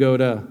we're going to go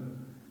to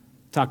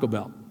Taco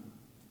Bell,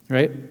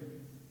 right?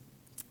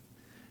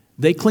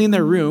 They clean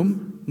their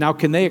room. Now,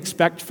 can they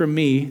expect from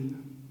me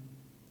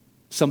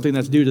something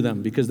that's due to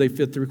them because they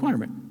fit the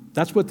requirement?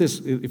 That's what this,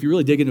 if you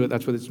really dig into it,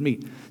 that's what it's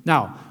mean.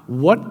 Now,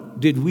 what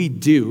did we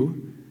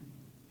do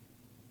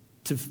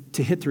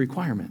to hit the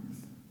requirement?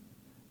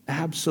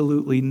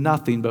 Absolutely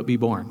nothing but be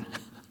born.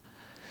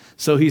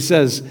 So he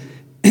says,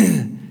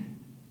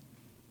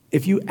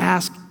 if you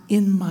ask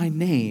in my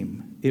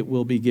name, it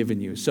will be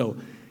given you. So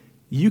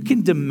you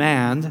can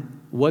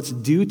demand what's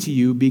due to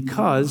you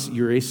because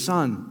you're a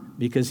son,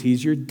 because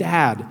he's your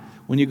dad.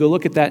 When you go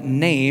look at that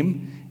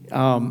name,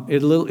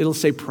 it'll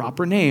say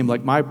proper name,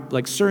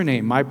 like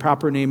surname. My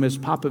proper name is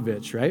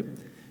Popovich, right?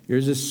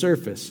 Yours is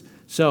Surface.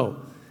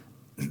 So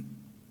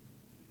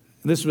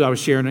this is what I was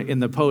sharing in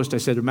the post. I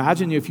said,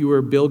 imagine if you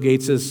were Bill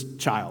Gates'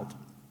 child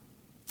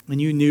and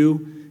you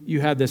knew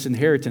you had this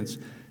inheritance.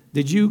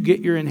 Did you get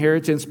your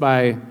inheritance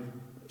by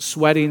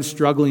sweating,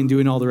 struggling,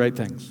 doing all the right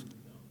things?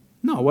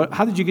 No.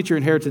 How did you get your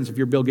inheritance if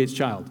you're Bill Gates'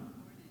 child?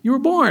 You were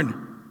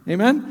born.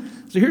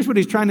 Amen? So here's what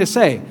he's trying to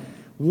say.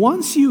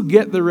 Once you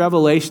get the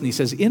revelation, he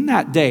says, in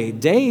that day,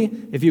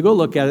 if you go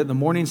look at it, the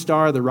morning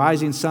star, the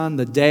rising sun,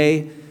 the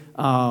day,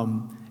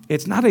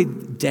 it's not a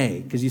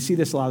day, because you see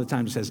this a lot of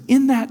times. It says,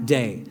 in that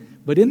day.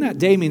 But in that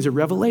day means a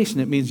revelation.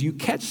 It means you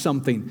catch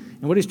something.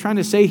 And what he's trying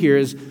to say here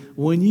is,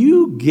 when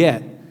you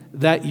get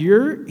that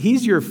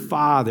he's your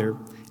father,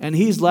 and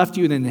he's left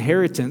you an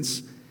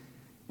inheritance,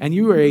 and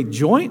you are a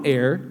joint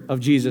heir of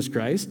Jesus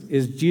Christ.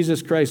 Is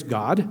Jesus Christ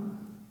God?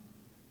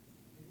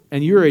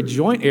 And you're a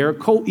joint heir,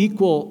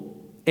 co-equal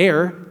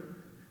heir,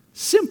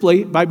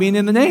 simply by being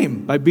in the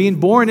name, by being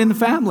born in the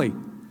family.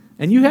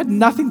 And you had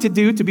nothing to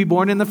do to be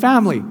born in the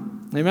family.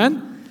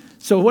 Amen?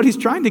 So what he's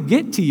trying to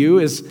get to you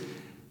is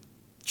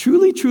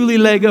truly, truly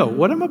Lego.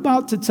 What I'm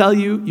about to tell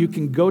you, you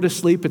can go to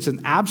sleep. It's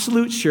an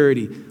absolute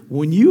surety.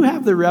 When you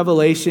have the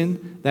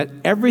revelation that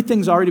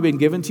everything's already been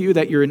given to you,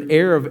 that you're an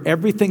heir of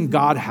everything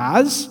God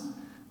has,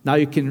 now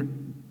you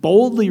can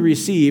boldly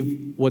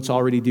receive what's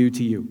already due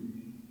to you.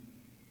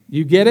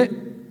 You get it?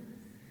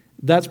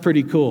 That's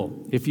pretty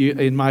cool,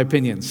 in my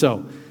opinion.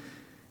 So,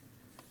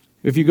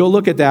 if you go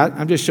look at that,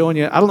 I'm just showing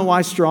you, I don't know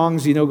why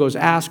Strong's, goes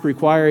ask,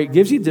 require. It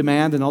gives you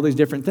demand and all these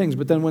different things.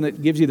 But then when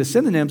it gives you the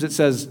synonyms, it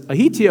says,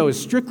 ahitio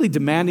is strictly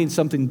demanding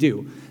something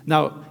due.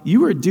 Now,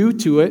 you are due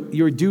to it.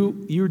 You're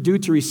due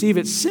to receive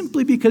it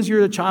simply because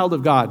you're a child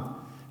of God,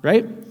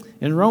 right?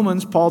 In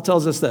Romans, Paul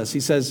tells us this.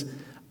 He says,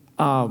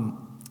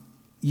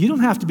 you don't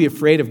have to be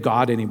afraid of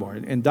God anymore.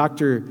 And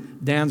Dr.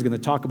 Dan's going to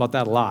talk about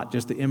that a lot,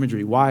 just the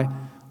imagery. Why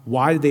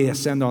did they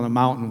ascend on a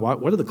mountain?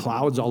 What are the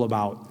clouds all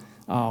about?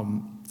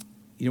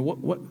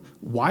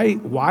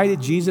 Why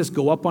did Jesus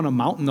go up on a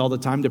mountain all the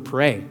time to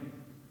pray?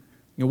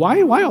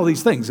 Why all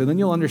these things? And then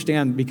you'll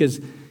understand, because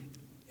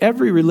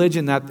every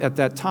religion at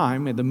that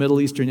time, in the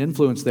Middle Eastern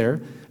influence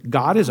there,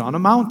 God is on a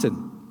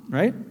mountain,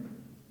 right?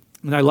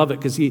 And I love it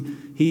because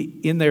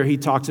he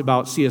talks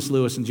about C.S.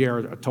 Lewis and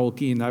J.R.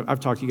 Tolkien. I've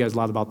talked to you guys a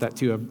lot about that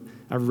too.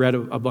 I've read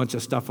a bunch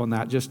of stuff on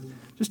that. Just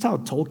how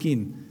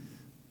Tolkien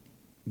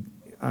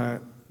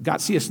got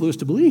C.S. Lewis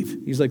to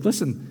believe. He's like,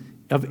 listen,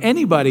 of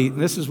anybody, and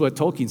this is what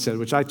Tolkien said,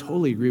 which I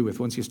totally agree with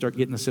once you start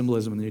getting the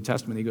symbolism in the New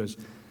Testament. He goes,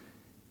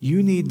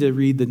 you need to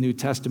read the New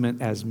Testament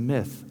as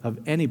myth. Of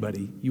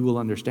anybody, you will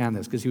understand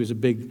this. Because he was a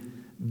big,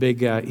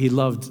 he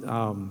loved,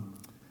 I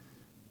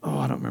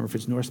don't remember if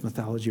it's Norse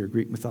mythology or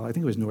Greek mythology. I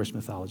think it was Norse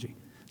mythology.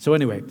 So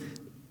anyway,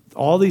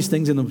 all these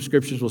things in the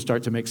scriptures will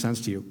start to make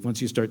sense to you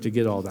once you start to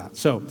get all that.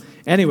 So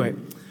anyway,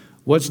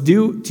 what's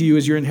due to you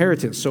is your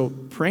inheritance. So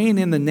praying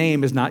in the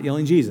name is not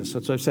yelling Jesus.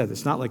 That's what I've said.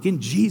 It's not like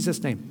in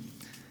Jesus' name.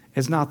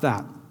 It's not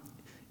that.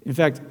 In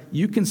fact,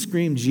 you can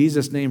scream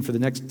Jesus' name for the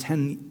next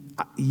 10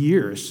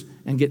 years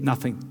and get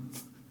nothing.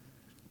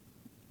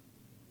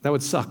 That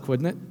would suck,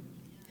 wouldn't it?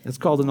 It's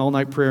called an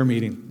all-night prayer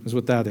meeting, is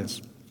what that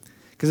is.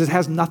 Because it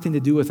has nothing to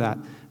do with that.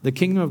 The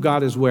kingdom of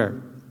God is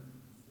where?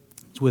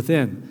 It's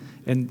within.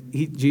 And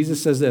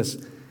Jesus says this,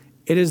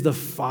 it is the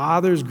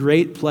Father's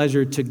great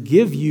pleasure to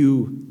give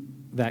you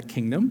that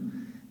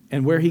kingdom.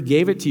 And where he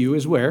gave it to you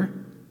is where?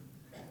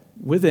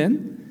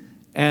 Within.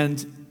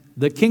 And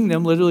the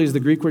kingdom literally is the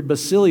Greek word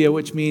basileia,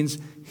 which means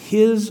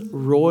his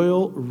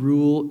royal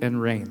rule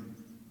and reign.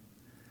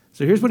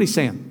 So here's what he's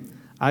saying.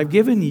 I've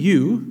given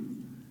you,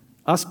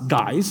 us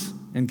guys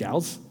and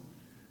gals,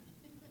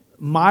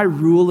 my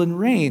rule and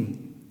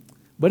reign.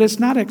 But it's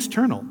not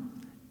external.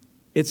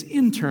 It's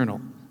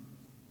internal.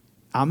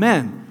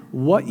 Amen.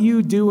 What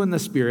you do in the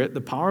Spirit,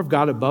 the power of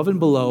God above and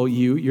below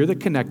you, you're the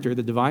connector,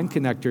 the divine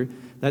connector,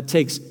 that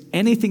takes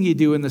anything you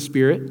do in the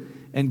Spirit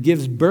and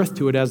gives birth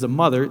to it as a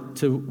mother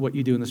to what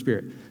you do in the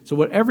Spirit. So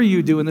whatever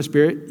you do in the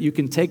Spirit, you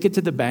can take it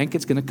to the bank.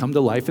 It's going to come to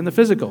life in the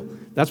physical.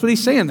 That's what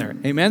he's saying there.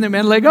 Amen,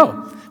 amen, let go.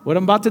 What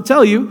I'm about to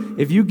tell you,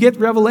 if you get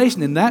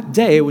revelation in that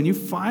day, when you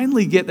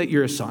finally get that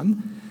you're a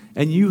son,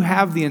 and you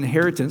have the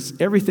inheritance,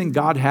 everything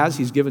God has,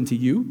 he's given to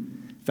you.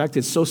 In fact,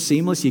 it's so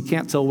seamless, you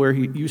can't tell where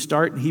you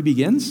start and he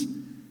begins.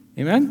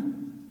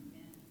 Amen?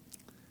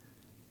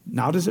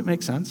 Now does it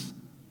make sense?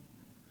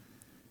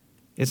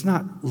 It's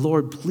not,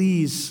 Lord,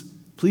 please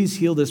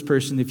heal this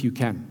person if you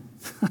can.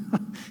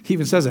 He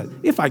even says that.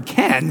 If I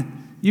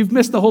can, you've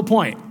missed the whole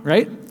point,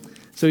 right?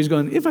 So he's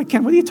going, if I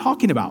can, what are you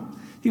talking about?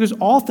 He goes,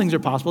 all things are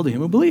possible to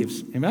him who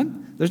believes.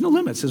 Amen? There's no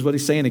limits, is what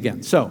he's saying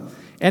again. So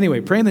anyway,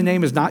 praying the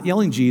name is not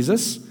yelling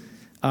Jesus.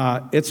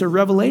 It's a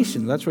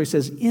revelation. That's why he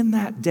says, in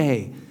that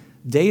day.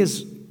 Day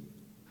is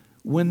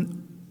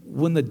when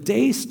the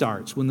day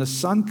starts, when the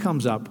sun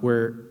comes up,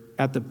 where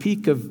at the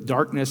peak of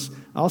darkness,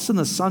 all of a sudden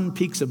the sun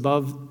peaks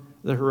above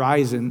the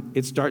horizon,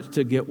 it starts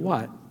to get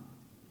what?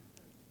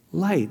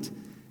 Light.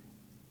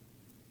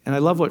 And I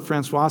love what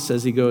Francois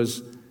says. He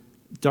goes,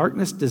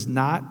 darkness does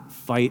not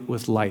fight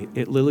with light.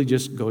 It literally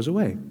just goes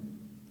away.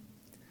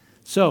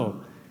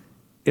 So,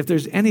 if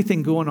there's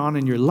anything going on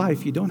in your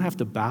life, you don't have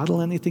to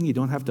battle anything. You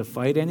don't have to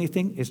fight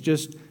anything. It's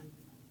just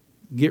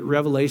get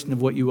revelation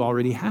of what you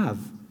already have.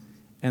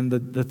 And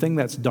the thing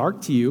that's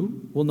dark to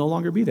you will no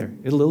longer be there.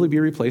 It'll literally be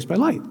replaced by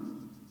light.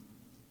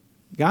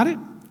 Got it?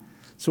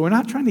 So we're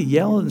not trying to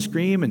yell and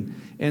scream.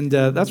 And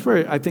that's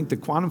where I think the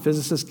quantum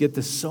physicists get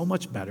this so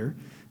much better.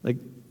 Like,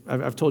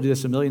 I've told you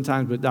this a million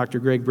times, but Dr.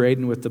 Greg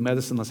Braden with the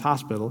Medicineless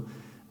Hospital,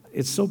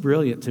 it's so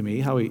brilliant to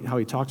me how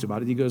he talks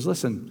about it. He goes,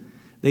 listen,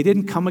 they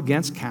didn't come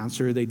against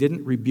cancer. They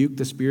didn't rebuke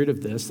the spirit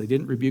of this. They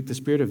didn't rebuke the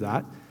spirit of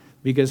that.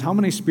 Because how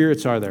many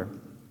spirits are there?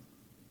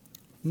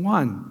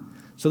 One.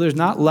 So there's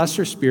not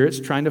lesser spirits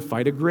trying to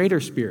fight a greater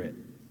spirit,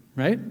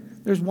 right?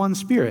 There's one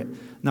spirit.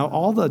 Now,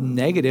 all the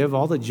negative,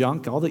 all the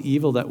junk, all the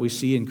evil that we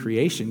see in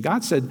creation,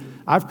 God said,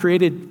 I've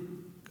created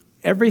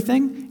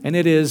everything, and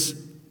it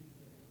is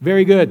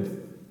very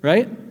good,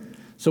 right?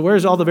 So where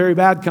does all the very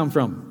bad come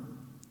from?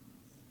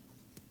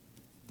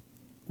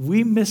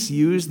 We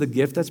misuse the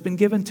gift that's been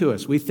given to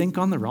us. We think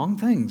on the wrong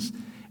things.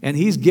 And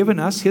he's given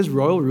us his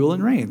royal rule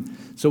and reign.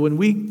 So when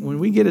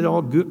we get it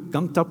all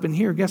gunked up in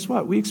here, guess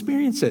what? We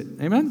experience it.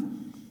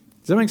 Amen?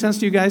 Does that make sense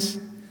to you guys?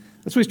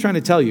 That's what he's trying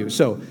to tell you.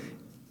 So,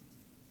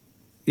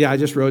 yeah, I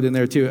just wrote in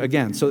there too.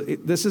 Again, so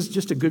this is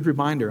just a good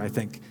reminder, I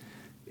think.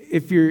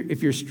 If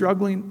you're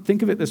struggling,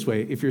 think of it this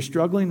way. If you're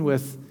struggling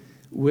with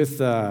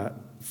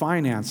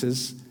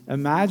finances,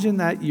 imagine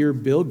that you're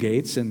Bill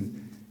Gates and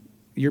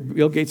you're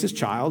Bill Gates'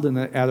 child, and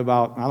at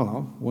about, I don't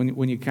know,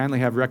 when you kindly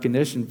have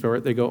recognition for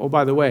it, they go, oh,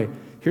 by the way,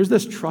 here's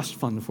this trust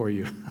fund for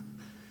you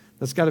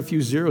that's got a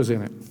few zeros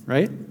in it,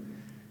 right?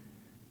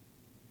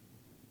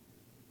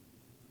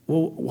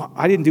 Well,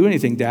 I didn't do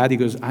anything, Dad. He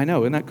goes, I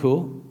know, isn't that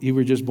cool? You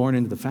were just born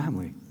into the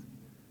family.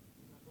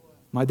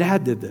 My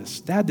dad did this.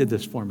 Dad did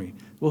this for me.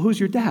 Well, who's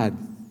your dad?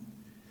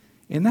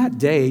 In that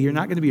day, you're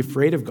not going to be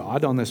afraid of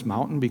God on this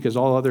mountain because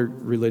all other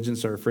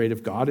religions are afraid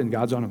of God and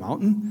God's on a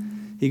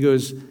mountain. He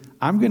goes,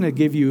 I'm going to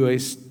give you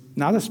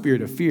not a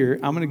spirit of fear.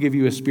 I'm going to give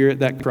you a spirit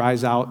that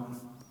cries out,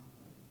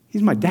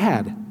 he's my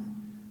dad.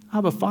 I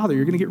have a father.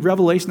 You're going to get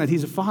revelation that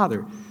he's a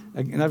father.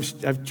 And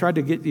I've tried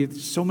to get you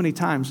so many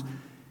times.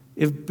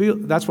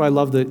 That's why I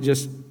love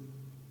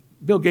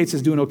Bill Gates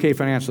is doing okay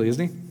financially,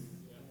 isn't he?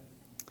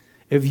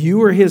 If you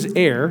were his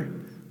heir,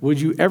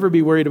 would you ever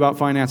be worried about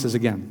finances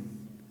again?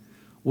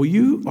 Well,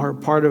 you are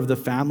part of the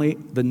family,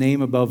 the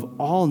name above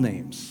all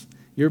names.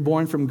 You're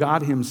born from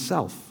God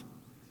himself.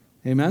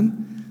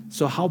 Amen?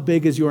 So how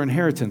big is your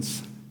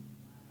inheritance?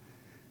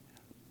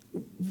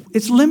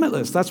 It's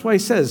limitless. That's why he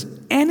says,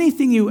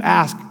 anything you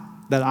ask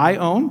that I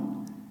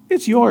own,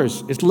 it's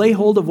yours. It's lay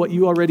hold of what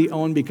you already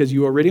own because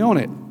you already own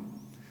it.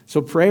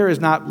 So prayer is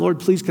not, Lord,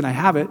 please, can I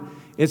have it?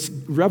 It's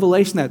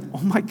revelation that,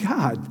 oh my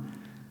God,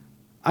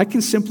 I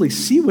can simply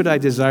see what I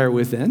desire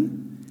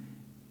within.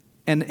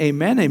 And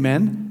amen,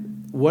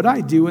 amen. What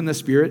I do in the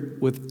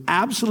Spirit, with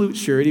absolute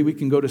surety, we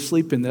can go to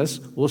sleep in this,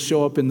 will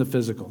show up in the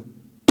physical.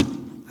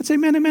 That's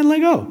amen, amen, let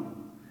go.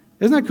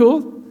 Isn't that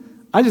cool?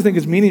 I just think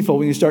it's meaningful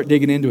when you start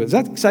digging into it. Does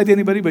that excite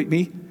anybody but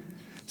me?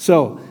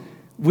 So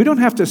we don't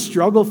have to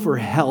struggle for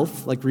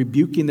health, like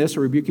rebuking this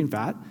or rebuking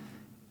that.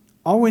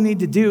 All we need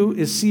to do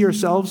is see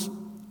ourselves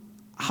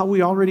how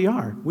we already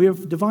are. We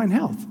have divine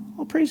health.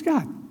 Oh, praise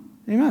God.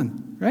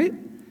 Amen. Right?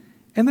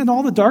 And then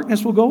all the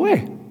darkness will go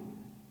away.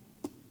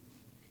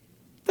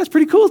 That's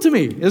pretty cool to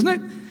me, isn't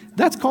it?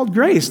 That's called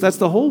grace. That's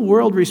the whole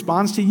world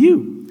responds to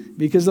you.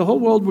 Because the whole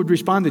world would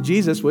respond to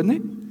Jesus, wouldn't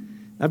it?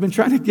 I've been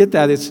trying to get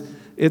that. It's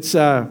been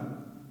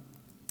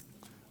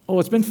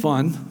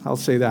fun. I'll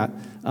say that.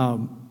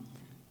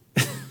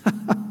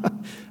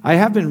 I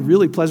have been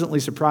really pleasantly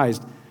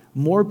surprised.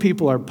 More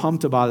people are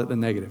pumped about it than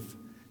negative.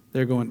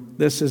 They're going,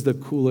 this is the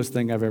coolest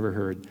thing I've ever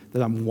heard.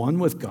 That I'm one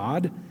with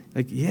God.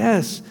 Like,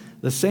 yes,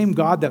 the same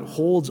God that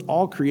holds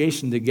all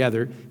creation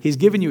together. He's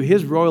given you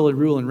his royal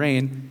rule and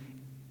reign.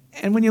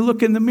 And when you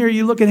look in the mirror,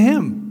 you look at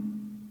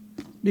him.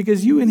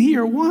 Because you and he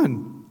are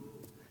one.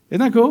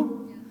 Isn't that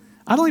cool?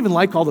 I don't even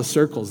like all the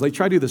circles. They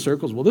try to do the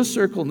circles. Well, this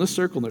circle, and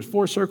there's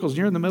 4 circles, and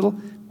you're in the middle.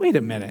 Wait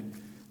a minute.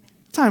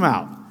 Time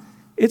out.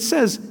 It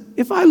says,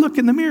 if I look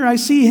in the mirror, I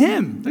see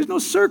him. There's no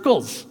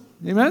circles.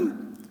 Amen?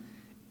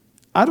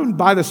 I don't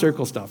buy the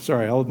circle stuff.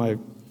 Sorry, all of my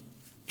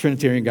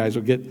Trinitarian guys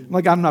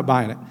will I'm not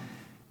buying it.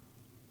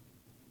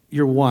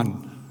 You're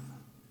one.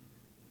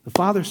 The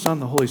Father, Son,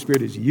 the Holy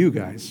Spirit is you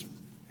guys.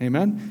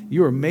 Amen?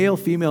 You are male,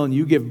 female, and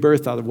you give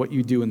birth out of what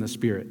you do in the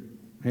Spirit.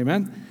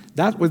 Amen?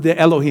 That was the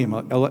Elohim.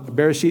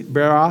 Bereshit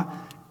bara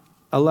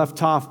Aleph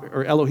Taf,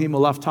 or Elohim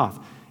Aleph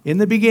Taf. In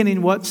the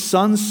beginning, what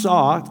Son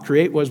saw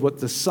create was what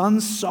the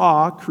Son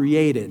saw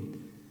created.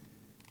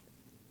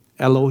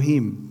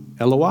 Elohim.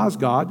 Eloah is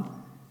God.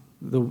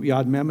 The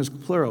Yad Mem is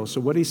plural. So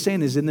what he's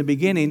saying is in the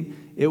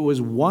beginning, it was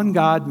one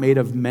God made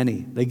of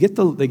many. They get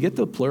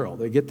the plural.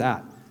 They get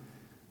that.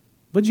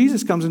 But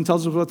Jesus comes and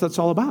tells us what that's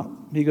all about.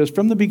 He goes,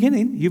 from the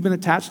beginning, you've been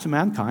attached to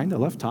mankind,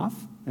 Aleph Taf.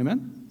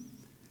 Amen?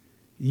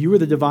 You are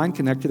the divine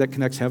connector that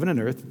connects heaven and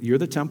earth. You're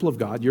the temple of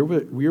God. You're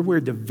where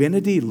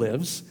divinity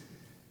lives.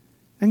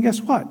 And guess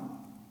what?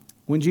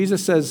 When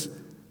Jesus says,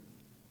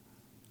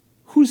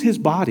 who's his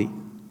body?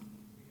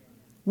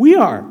 We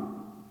are.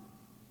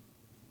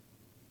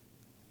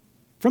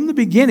 From the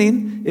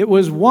beginning, it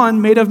was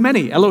one made of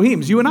many.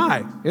 Elohims, you and I.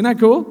 Isn't that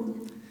cool?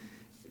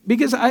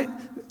 Because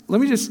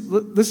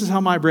this is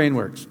how my brain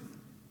works.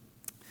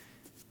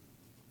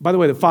 By the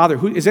way, the Father,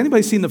 has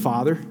anybody seen the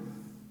Father?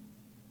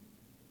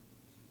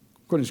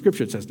 According to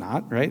Scripture, it says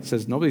not, right? It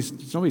says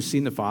nobody's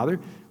seen the Father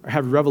or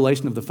have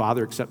revelation of the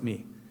Father except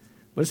me.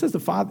 But it says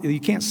the Father, you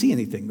can't see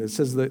anything. It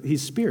says that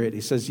he's spirit.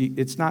 He says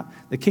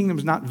the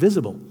kingdom's not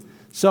visible.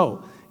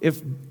 So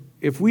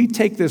if we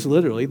take this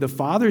literally, the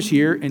Father's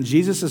here and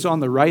Jesus is on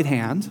the right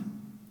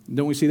hand.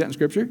 Don't we see that in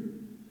Scripture?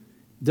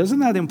 Doesn't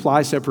that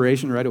imply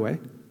separation right away?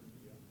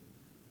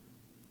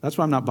 That's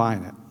why I'm not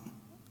buying it.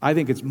 I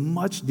think it's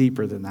much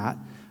deeper than that.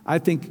 I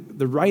think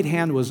the right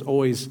hand was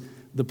always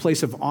the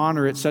place of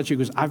honor, etc.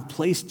 Because I've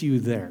placed you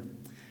there.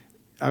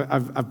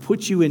 I've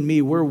put you in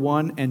me. We're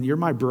one, and you're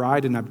my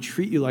bride, and I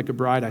treat you like a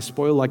bride. I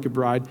spoil like a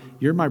bride.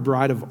 You're my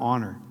bride of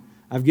honor.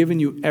 I've given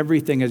you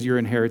everything as your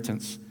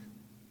inheritance.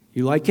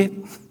 You like it?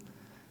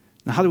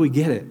 Now, how do we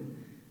get it?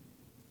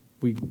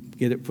 We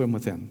get it from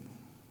within.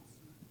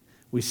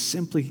 We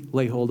simply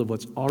lay hold of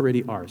what's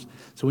already ours.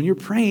 So when you're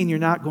praying, you're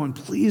not going,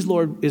 please,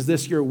 Lord, is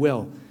this your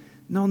will?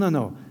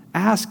 No.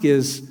 Ask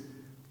is,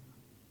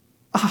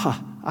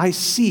 I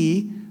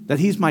see that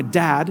he's my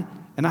dad,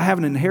 and I have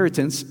an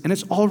inheritance, and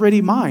it's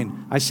already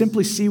mine. I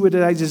simply see what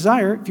I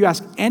desire. If you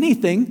ask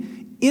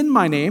anything in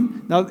my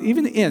name, now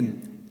even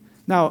in,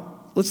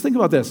 now let's think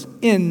about this,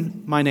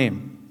 in my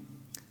name.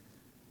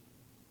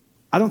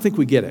 I don't think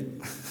we get it.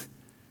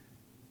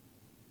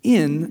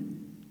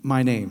 In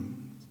my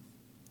name.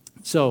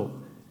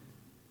 So,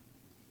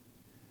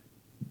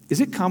 is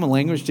it common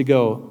language to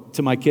go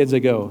to my kids, I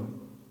go,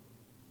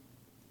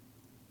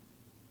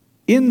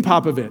 in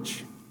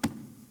Popovich?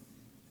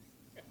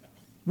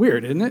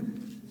 Weird, isn't it?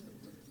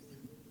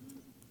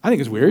 I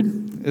think it's weird,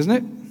 isn't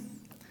it?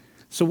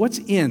 So what's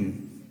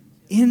in?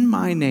 In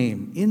my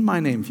name. In my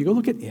name. If you go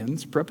look at in,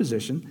 it's a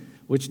preposition,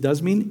 which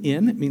does mean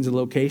in. It means a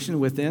location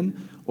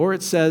within. Or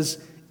it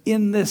says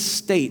in this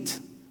state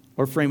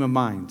or frame of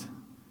mind.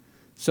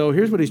 So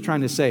here's what he's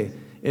trying to say.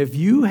 If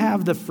you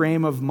have the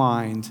frame of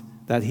mind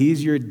that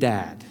he's your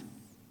dad,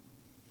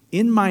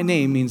 in my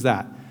name means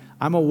that.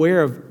 I'm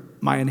aware of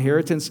my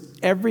inheritance,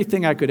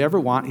 everything I could ever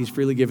want, he's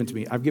freely given to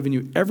me. I've given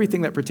you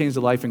everything that pertains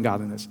to life and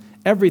godliness.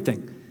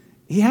 Everything.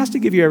 He has to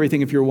give you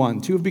everything if you're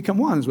one. Two have become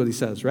one is what he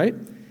says, right?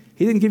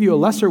 He didn't give you a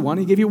lesser one,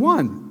 he gave you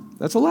one.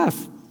 That's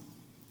Aleph.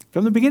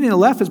 From the beginning,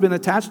 Aleph has been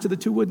attached to the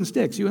two wooden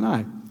sticks, you and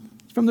I.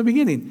 From the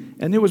beginning.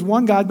 And there was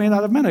one God made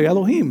out of many,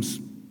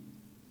 Elohims.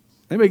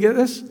 Anybody get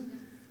this?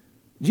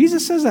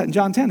 Jesus says that in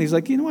John 10. He's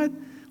like, you know what?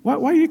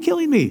 Why are you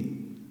killing me?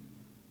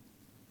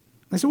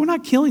 I said, we're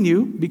not killing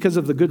you because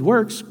of the good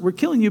works. We're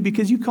killing you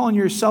because you calling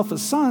yourself a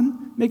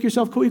son, make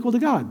yourself co-equal to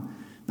God.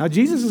 Now,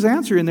 Jesus'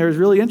 answer in there is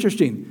really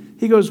interesting.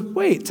 He goes,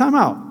 wait, time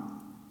out.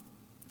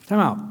 Time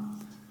out.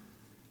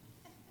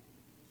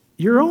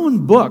 Your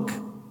own book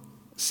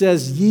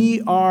says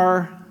ye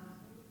are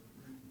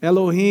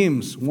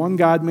Elohims, one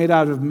God made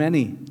out of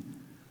many.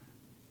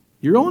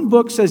 Your own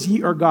book says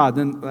ye are God.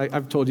 Then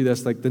I've told you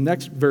this, like the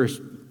next verse,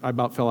 I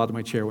about fell out of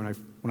my chair when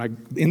I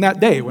in that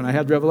day when I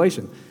had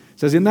revelation. It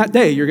says in that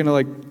day you're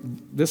gonna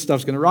this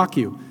stuff's gonna rock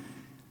you.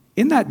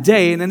 In that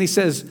day, and then he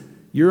says,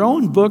 your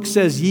own book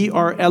says ye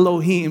are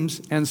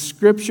Elohims, and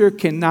Scripture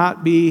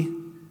cannot be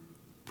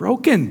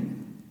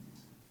broken.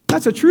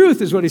 That's a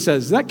truth, is what he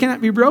says. That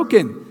cannot be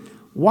broken.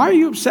 Why are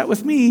you upset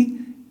with me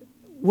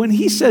when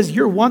he says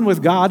you're one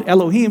with God,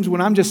 Elohims,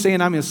 when I'm just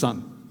saying I'm his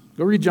son?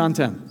 Go read John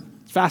 10.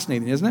 It's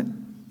fascinating, isn't it?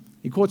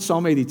 He quotes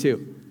Psalm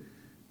 82,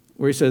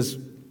 where he says,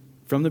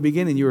 from the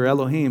beginning you were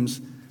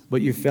Elohims,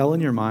 but you fell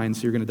in your mind,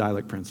 so you're going to die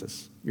like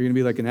princes. You're going to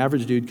be like an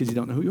average dude because you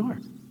don't know who you are.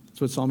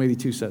 That's what Psalm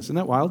 82 says. Isn't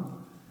that wild?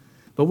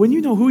 But when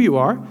you know who you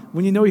are,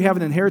 when you know you have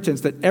an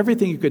inheritance, that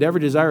everything you could ever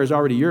desire is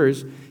already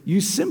yours, you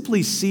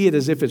simply see it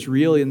as if it's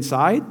real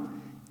inside,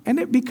 and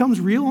it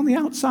becomes real on the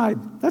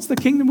outside. That's the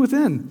kingdom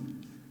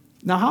within.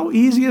 Now, how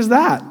easy is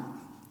that?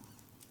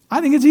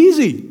 I think it's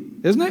easy,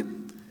 isn't it?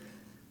 I'm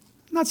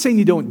not saying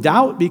you don't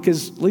doubt,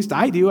 because at least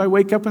I do. I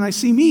wake up and I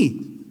see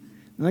me.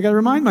 And I got to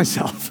remind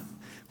myself,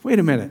 wait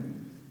a minute.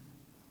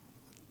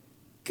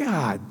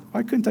 God,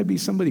 why couldn't I be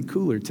somebody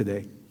cooler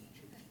today?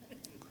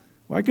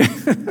 Why could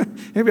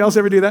anybody else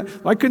ever do that?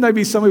 Why couldn't I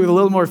be somebody with a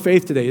little more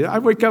faith today? I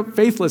wake up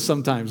faithless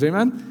sometimes,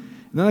 amen?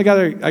 And then I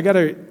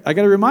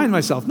gotta remind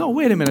myself, no,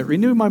 wait a minute,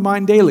 renew my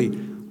mind daily.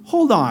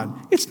 Hold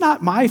on. It's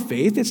not my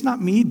faith. It's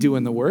not me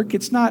doing the work.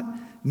 It's not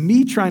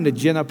me trying to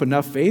gin up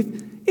enough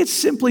faith. It's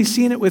simply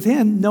seeing it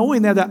within,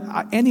 knowing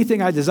that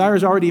anything I desire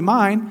is already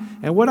mine,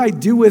 and what I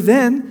do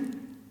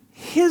within,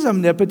 his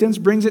omnipotence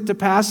brings it to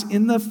pass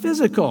in the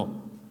physical.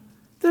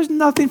 There's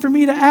nothing for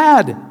me to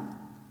add.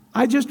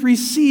 I just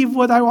receive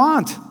what I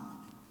want.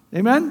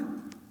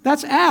 Amen?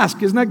 That's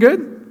ask. Isn't that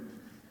good?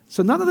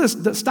 So none of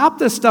this, stop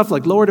this stuff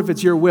like, Lord, if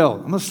it's your will.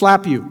 I'm going to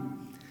slap you.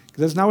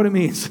 Because that's not what it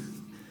means.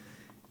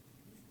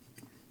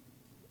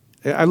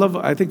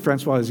 I think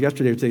Francois was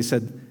yesterday, he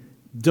said,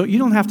 you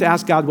don't have to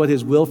ask God what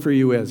his will for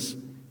you is.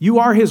 You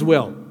are his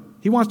will.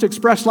 He wants to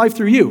express life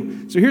through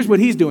you. So here's what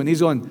he's doing.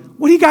 He's going,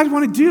 what do you guys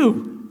want to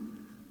do?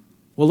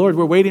 Well, Lord,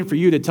 we're waiting for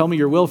you to tell me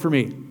your will for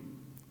me.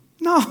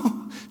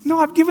 No,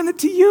 I've given it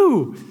to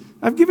you.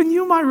 I've given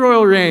you my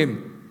royal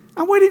reign.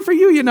 I'm waiting for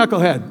you, you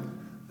knucklehead.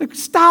 Like,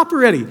 stop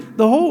already.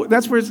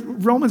 That's where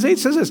Romans 8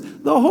 says this.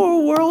 The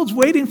whole world's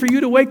waiting for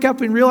you to wake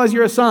up and realize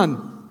you're a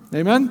son.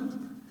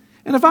 Amen?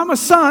 And if I'm a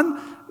son,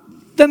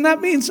 then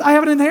that means I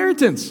have an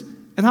inheritance.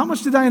 And how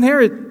much did I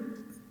inherit?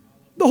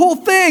 The whole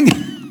thing.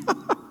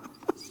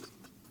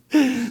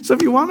 So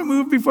if you want to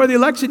move before the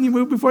election, you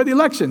move before the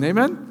election.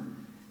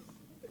 Amen?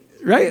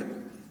 Right?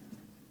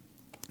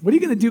 What are you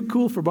going to do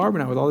cool for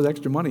Barbara now with all this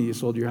extra money you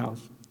sold your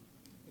house?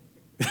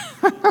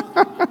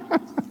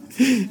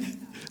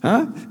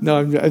 Huh? No,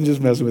 I'm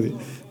just messing with you.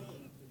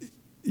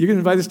 You're going to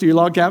invite us to your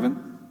log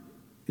cabin?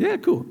 Yeah,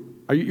 cool.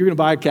 You're going to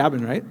buy a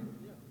cabin, right?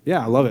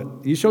 Yeah, I love it.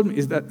 You showed me.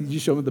 Did you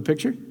show me the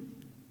picture?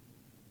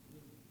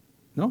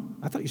 No?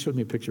 I thought you showed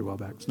me a picture a while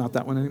back. It's not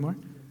that one anymore?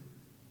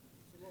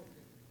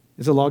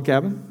 It's a log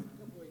cabin?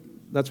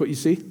 That's what you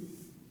see?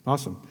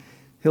 Awesome.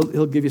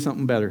 He'll give you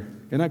something better.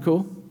 Isn't that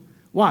cool?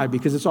 Why?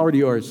 Because it's already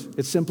yours.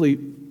 It's simply,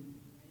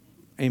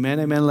 amen,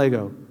 amen,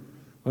 Lego.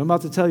 What I'm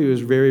about to tell you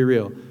is very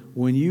real.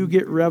 When you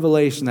get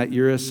revelation that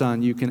you're a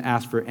son, you can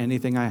ask for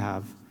anything I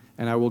have,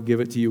 and I will give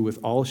it to you with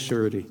all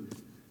surety.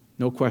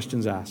 No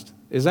questions asked.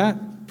 Is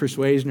that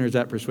persuasion or is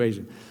that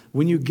persuasion?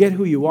 When you get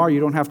who you are, you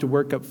don't have to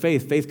work up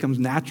faith. Faith comes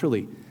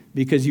naturally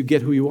because you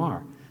get who you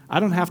are. I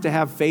don't have to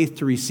have faith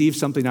to receive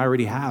something I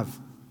already have.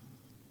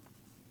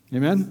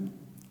 Amen?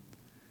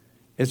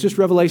 It's just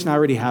revelation. I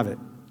already have it.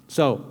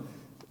 So,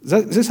 is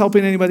this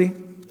helping anybody?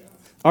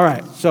 All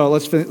right, so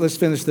let's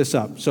finish this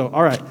up. So,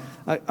 all right,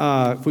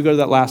 if we go to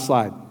that last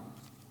slide.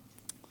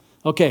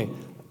 Okay,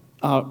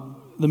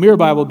 the Mirror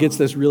Bible gets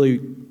this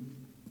really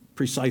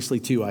precisely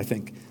too, I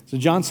think. So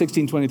John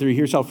 16:23,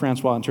 here's how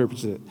Francois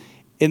interprets it.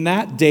 In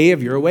that day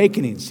of your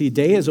awakening. See,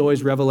 day is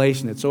always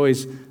revelation. It's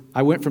always,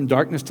 I went from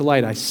darkness to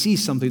light. I see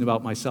something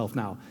about myself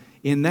now.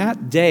 In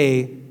that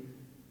day,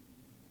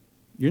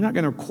 you're not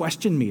going to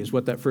question me, is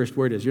what that first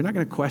word is. You're not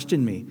going to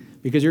question me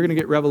because you're going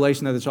to get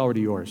revelation that it's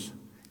already yours.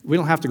 We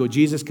don't have to go,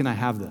 Jesus, can I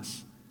have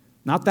this?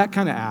 Not that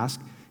kind of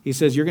ask. He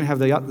says you're going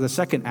to have the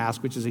second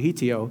ask, which is a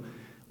hetio.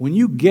 When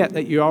you get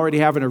that you're already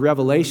having a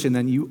revelation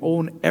and you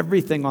own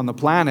everything on the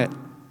planet,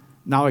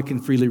 now I can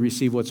freely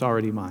receive what's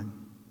already mine.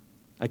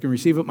 I can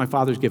receive what my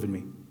Father's given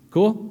me.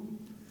 Cool?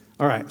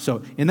 All right,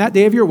 so in that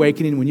day of your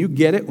awakening, when you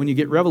get it, when you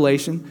get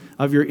revelation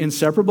of your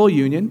inseparable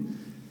union,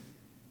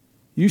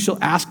 you shall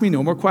ask me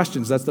no more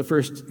questions. That's the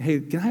first, hey,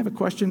 can I have a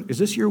question? Is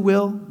this your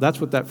will?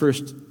 That's what that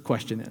first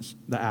question is,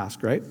 the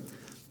ask, right?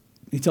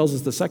 He tells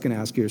us the second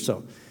ask here.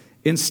 So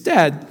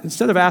instead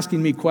of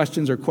asking me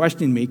questions or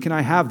questioning me, can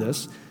I have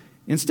this?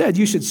 Instead,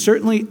 you should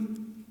certainly,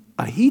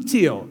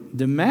 ahetio,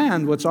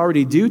 demand what's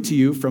already due to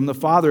you from the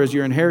Father as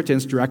your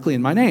inheritance directly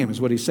in my name, is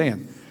what he's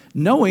saying.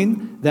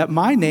 Knowing that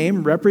my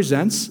name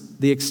represents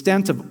the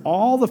extent of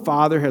all the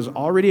Father has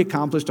already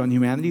accomplished on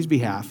humanity's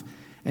behalf,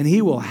 and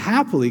he will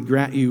happily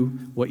grant you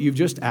what you've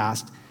just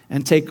asked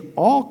and take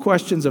all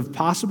questions of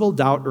possible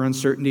doubt or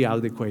uncertainty out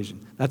of the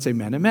equation. That's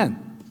amen,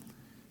 amen.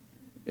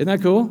 Isn't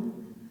that cool?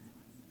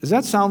 Does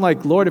that sound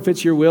like, Lord, if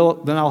it's your will,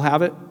 then I'll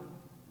have it?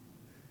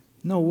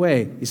 No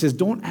way. He says,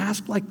 don't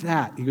ask like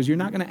that. He goes, you're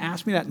not going to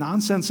ask me that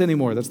nonsense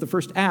anymore. That's the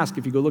first ask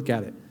if you go look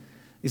at it.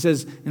 He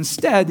says,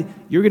 instead,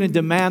 you're going to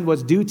demand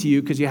what's due to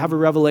you because you have a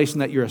revelation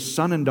that you're a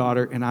son and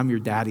daughter and I'm your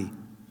daddy.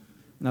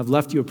 And I've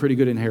left you a pretty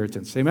good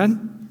inheritance.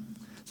 Amen?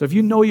 So if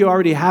you know you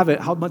already have it,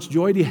 how much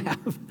joy do you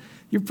have?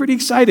 You're pretty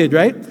excited,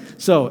 right?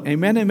 So,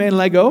 amen, amen,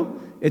 Lego.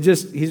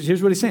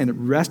 Here's what he's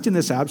saying. Rest in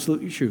this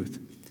absolute truth.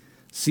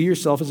 See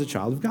yourself as a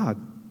child of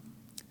God.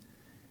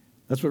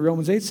 That's what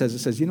Romans 8 says. It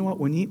says, you know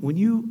what?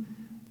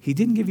 He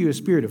didn't give you a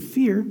spirit of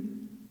fear.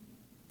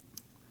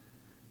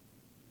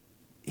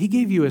 He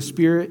gave you a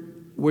spirit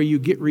where you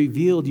get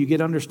revealed, you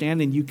get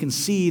understanding, you can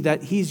see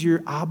that he's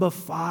your Abba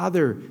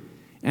Father.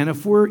 And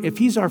if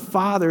he's our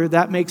Father,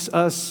 that makes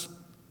us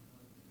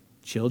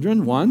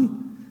children,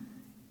 one.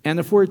 And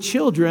if we're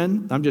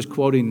children, I'm just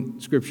quoting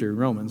Scripture in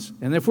Romans,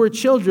 and if we're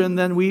children,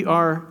 then we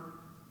are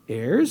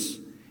heirs.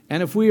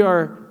 And if we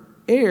are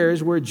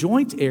heirs, we're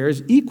joint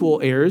heirs,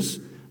 equal heirs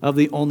of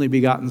the only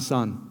begotten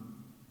Son.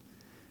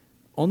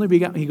 Only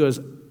begotten, he goes,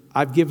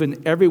 I've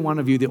given every one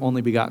of you the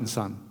only begotten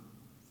Son.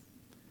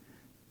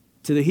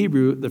 To the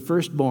Hebrew, the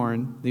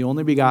firstborn, the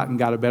only begotten,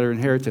 got a better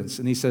inheritance.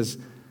 And he says,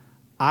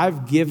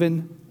 I've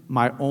given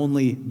my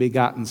only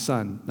begotten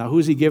Son. Now,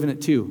 who's he given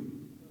it to?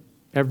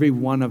 Every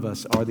one of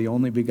us are the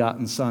only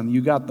begotten Son.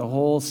 You got the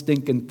whole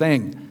stinking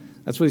thing.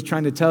 That's what he's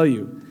trying to tell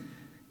you.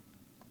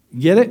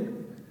 Get it?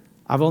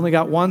 I've only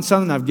got one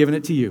Son and I've given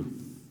it to you.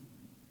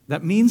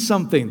 That means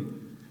something.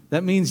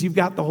 That means you've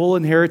got the whole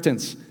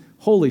inheritance.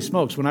 Holy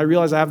smokes, when I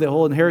realize I have the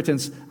whole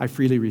inheritance, I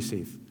freely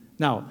receive.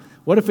 Now,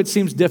 what if it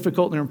seems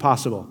difficult and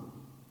impossible?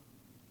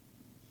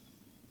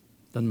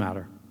 Doesn't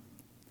matter.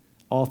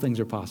 All things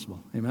are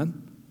possible.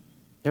 Amen?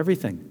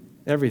 Everything.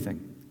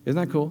 Everything. Isn't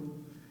that cool?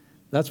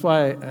 That's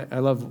why I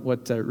love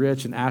what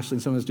Rich and Ashley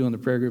and some of us do in the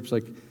prayer groups.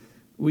 Like,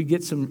 we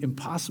get some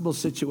impossible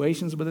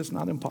situations, but it's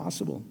not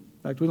impossible. In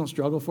fact, we don't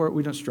struggle for it.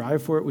 We don't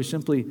strive for it. We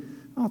simply,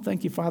 oh,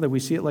 thank you, Father. We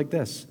see it like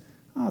this.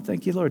 Oh,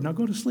 thank you, Lord. Now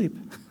go to sleep.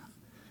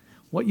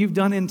 What you've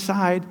done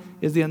inside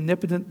is the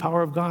omnipotent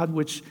power of God,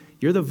 which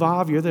you're the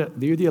Vav, you're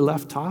the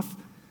Aleph Taf.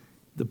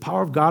 The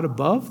power of God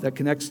above that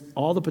connects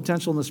all the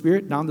potential in the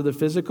spirit down to the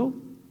physical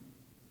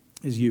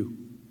is you.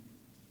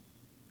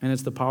 And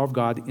it's the power of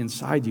God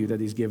inside you that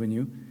he's given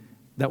you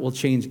that will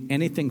change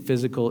anything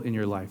physical in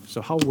your life.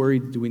 So how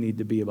worried do we need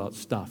to be about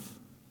stuff?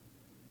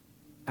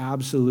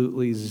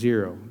 Absolutely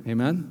zero.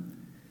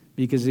 Amen?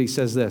 Because he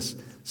says this,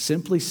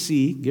 simply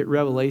see, get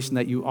revelation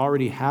that you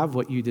already have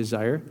what you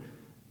desire.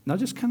 Now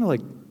just kind of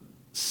like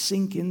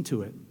sink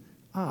into it.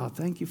 Ah,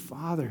 thank you,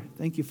 Father.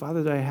 Thank you,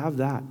 Father, that I have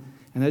that.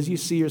 And as you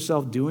see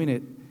yourself doing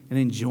it and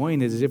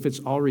enjoying it as if it's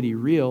already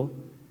real,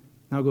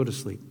 now go to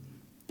sleep.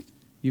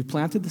 You've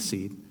planted the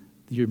seed.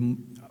 Your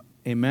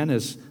amen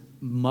is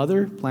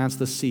mother plants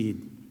the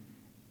seed.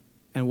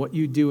 And what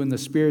you do in the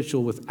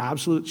spiritual with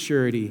absolute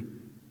surety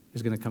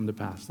is going to come to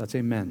pass. That's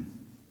amen.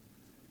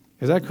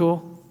 Is that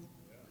cool?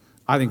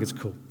 I think it's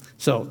cool.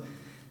 So,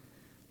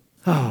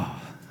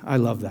 I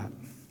love that.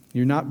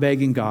 You're not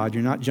begging God.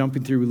 You're not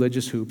jumping through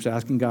religious hoops,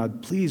 asking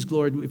God, please,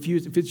 Lord,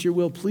 if it's your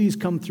will, please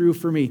come through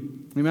for me.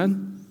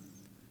 Amen?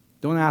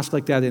 Don't ask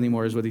like that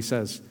anymore is what he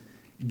says.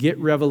 Get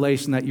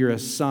revelation that you're a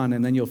son,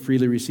 and then you'll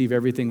freely receive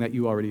everything that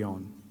you already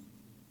own.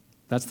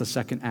 That's the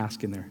second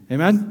ask in there.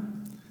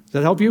 Amen? Does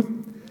that help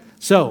you?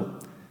 So,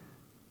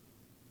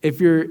 it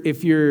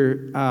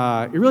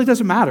really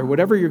doesn't matter.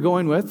 Whatever you're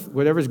going with,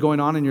 whatever's going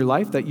on in your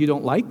life that you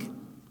don't like,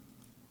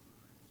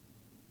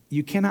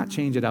 you cannot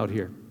change it out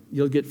here.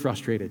 You'll get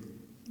frustrated,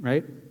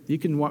 right? You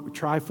can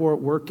try for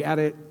it, work at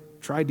it,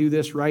 try do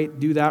this right,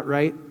 do that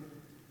right.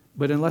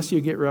 But unless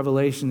you get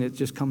revelation, it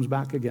just comes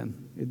back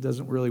again. It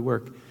doesn't really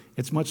work.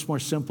 It's much more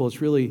simple.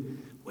 It's really,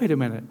 wait a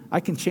minute, I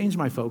can change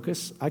my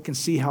focus. I can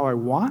see how I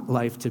want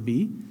life to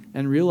be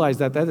and realize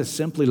that that is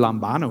simply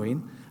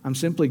lambanoing. I'm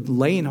simply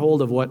laying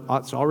hold of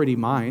what's already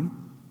mine.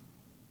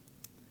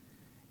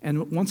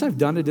 And once I've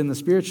done it in the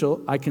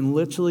spiritual, I can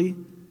literally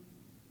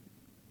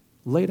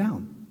lay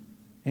down.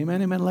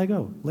 Amen, amen, let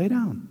go. Lay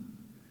down.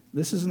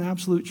 This is an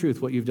absolute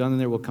truth. What you've done in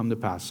there will come to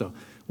pass. So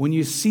when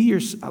you see your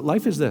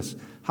life is this.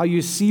 How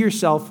you see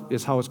yourself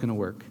is how it's going to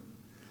work.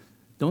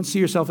 Don't see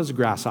yourself as a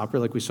grasshopper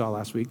like we saw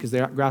last week, because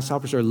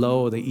grasshoppers are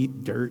low. They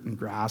eat dirt and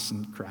grass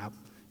and crap,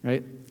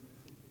 right?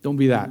 Don't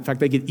be that. In fact,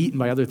 they get eaten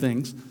by other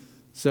things.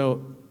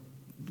 So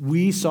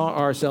we saw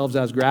ourselves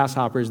as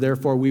grasshoppers,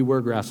 therefore we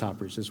were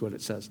grasshoppers, is what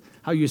it says.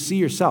 How you see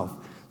yourself.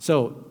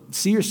 So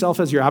see yourself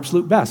as your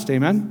absolute best,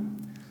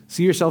 amen?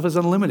 See yourself as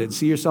unlimited.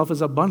 See yourself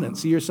as abundant.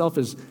 See yourself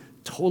as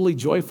totally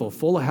joyful,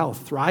 full of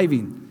health,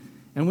 thriving.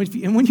 And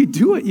when you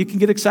do it, you can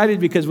get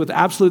excited because with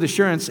absolute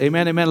assurance,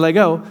 amen, amen, let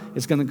go,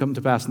 it's going to come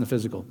to pass in the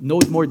physical.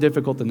 No more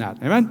difficult than that.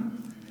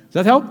 Amen? Does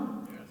that help?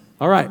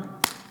 All right.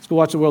 Let's go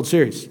watch the World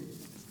Series.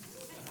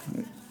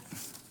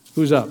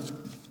 Who's up?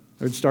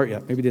 Or did it start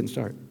yet? Maybe it didn't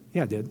start.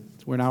 Yeah, it did.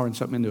 We're an hour and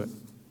something into it.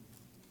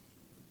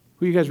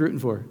 Who are you guys rooting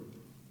for?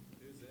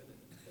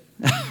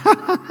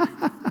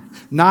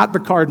 Not the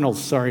Cardinals,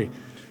 sorry.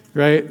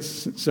 Right?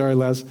 Sorry,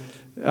 Les.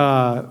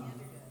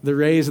 The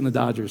Rays and the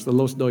Dodgers, the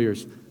Los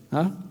Dodgers.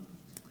 Huh?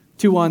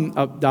 2-1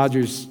 up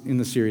Dodgers in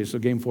the series, so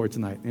game 4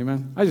 tonight.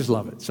 Amen? I just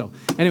love it. So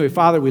anyway,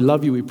 Father, we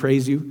love you. We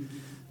praise you.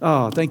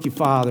 Oh, thank you,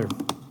 Father.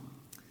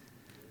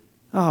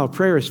 Oh,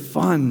 prayer is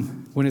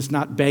fun when it's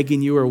not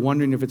begging you or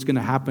wondering if it's going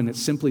to happen. It's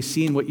simply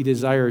seeing what you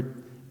desire,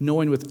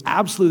 knowing with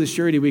absolute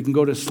surety we can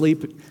go to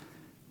sleep.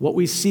 What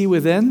we see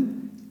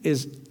within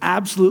is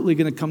absolutely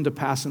going to come to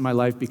pass in my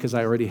life because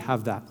I already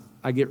have that.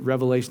 I get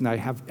revelation. I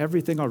have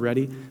everything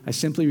already. I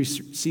simply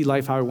see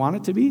life how I want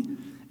it to be,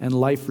 and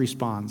life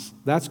responds.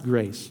 That's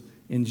grace.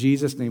 In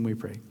Jesus' name we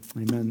pray.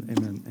 Amen,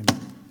 amen,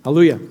 amen.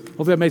 Hallelujah.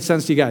 Hopefully that made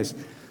sense to you guys.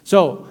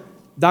 So,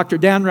 Dr.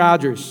 Dan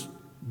Rogers,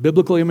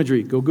 biblical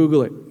imagery. Go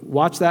Google it.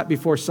 Watch that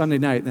before Sunday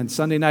night. Then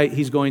Sunday night,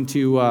 he's going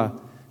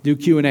to do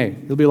Q&A.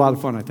 It'll be a lot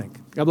of fun, I think.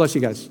 God bless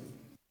you guys.